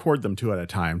 because we record them 2 at a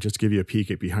time. Just to give you a peek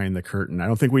at behind the curtain. I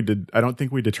don't think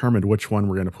we determined which one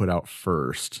we're going to put out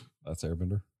first. That's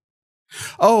Airbender.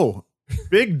 Oh,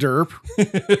 big derp.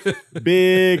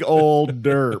 Big old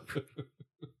derp.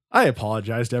 I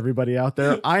apologize to everybody out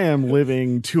there. I am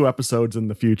living 2 episodes in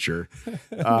the future.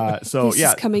 So This yeah.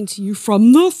 is coming to you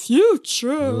from the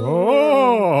future.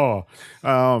 Oh,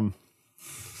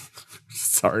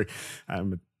 sorry,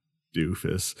 I'm a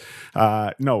doofus.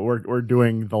 No, we're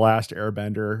doing The Last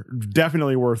Airbender.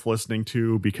 Definitely worth listening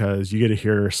to because you get to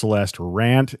hear Celeste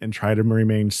rant and try to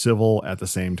remain civil at the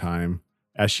same time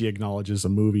as she acknowledges a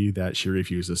movie that she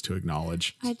refuses to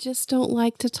acknowledge. I just don't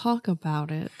like to talk about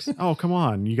it. Oh, come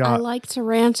on. You I got like to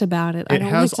rant about it. I it don't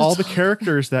has like to all the talk-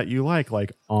 characters that you like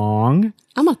Ong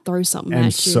I'm going to throw something and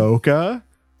at you. Sokka.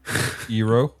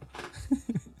 Eero.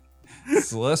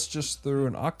 Celeste just threw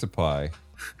an octopi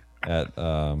at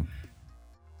and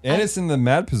it's in the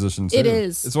mad position too. It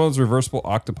is. It's one of those reversible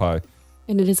octopi.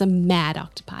 And it is a mad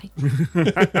octopi.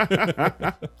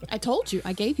 I told you.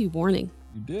 I gave you warning.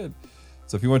 You did.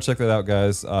 So if you want to check that out,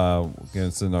 guys, again,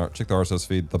 it's in check the RSS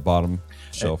feed, the bottom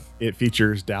shelf. It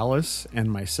features Dallas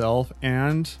and myself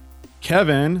and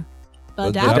Kevin,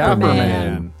 The Dapper Dapper Man.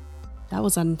 Man. That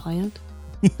was unplanned.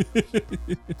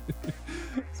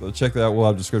 So check that out. We'll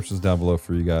have descriptions down below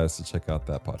for you guys to check out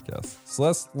that podcast.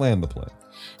 Celeste, land the plane.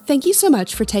 Thank you so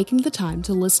much for taking the time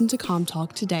to listen to Com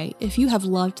Talk today. If you have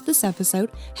loved this episode,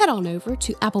 head on over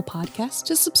to Apple Podcasts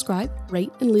to subscribe,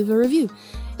 rate, and leave a review.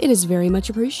 It is very much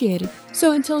appreciated.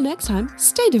 So until next time,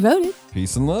 stay devoted.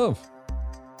 Peace and love.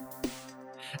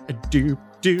 do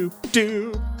do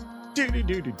do do do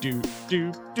do do do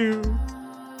do do.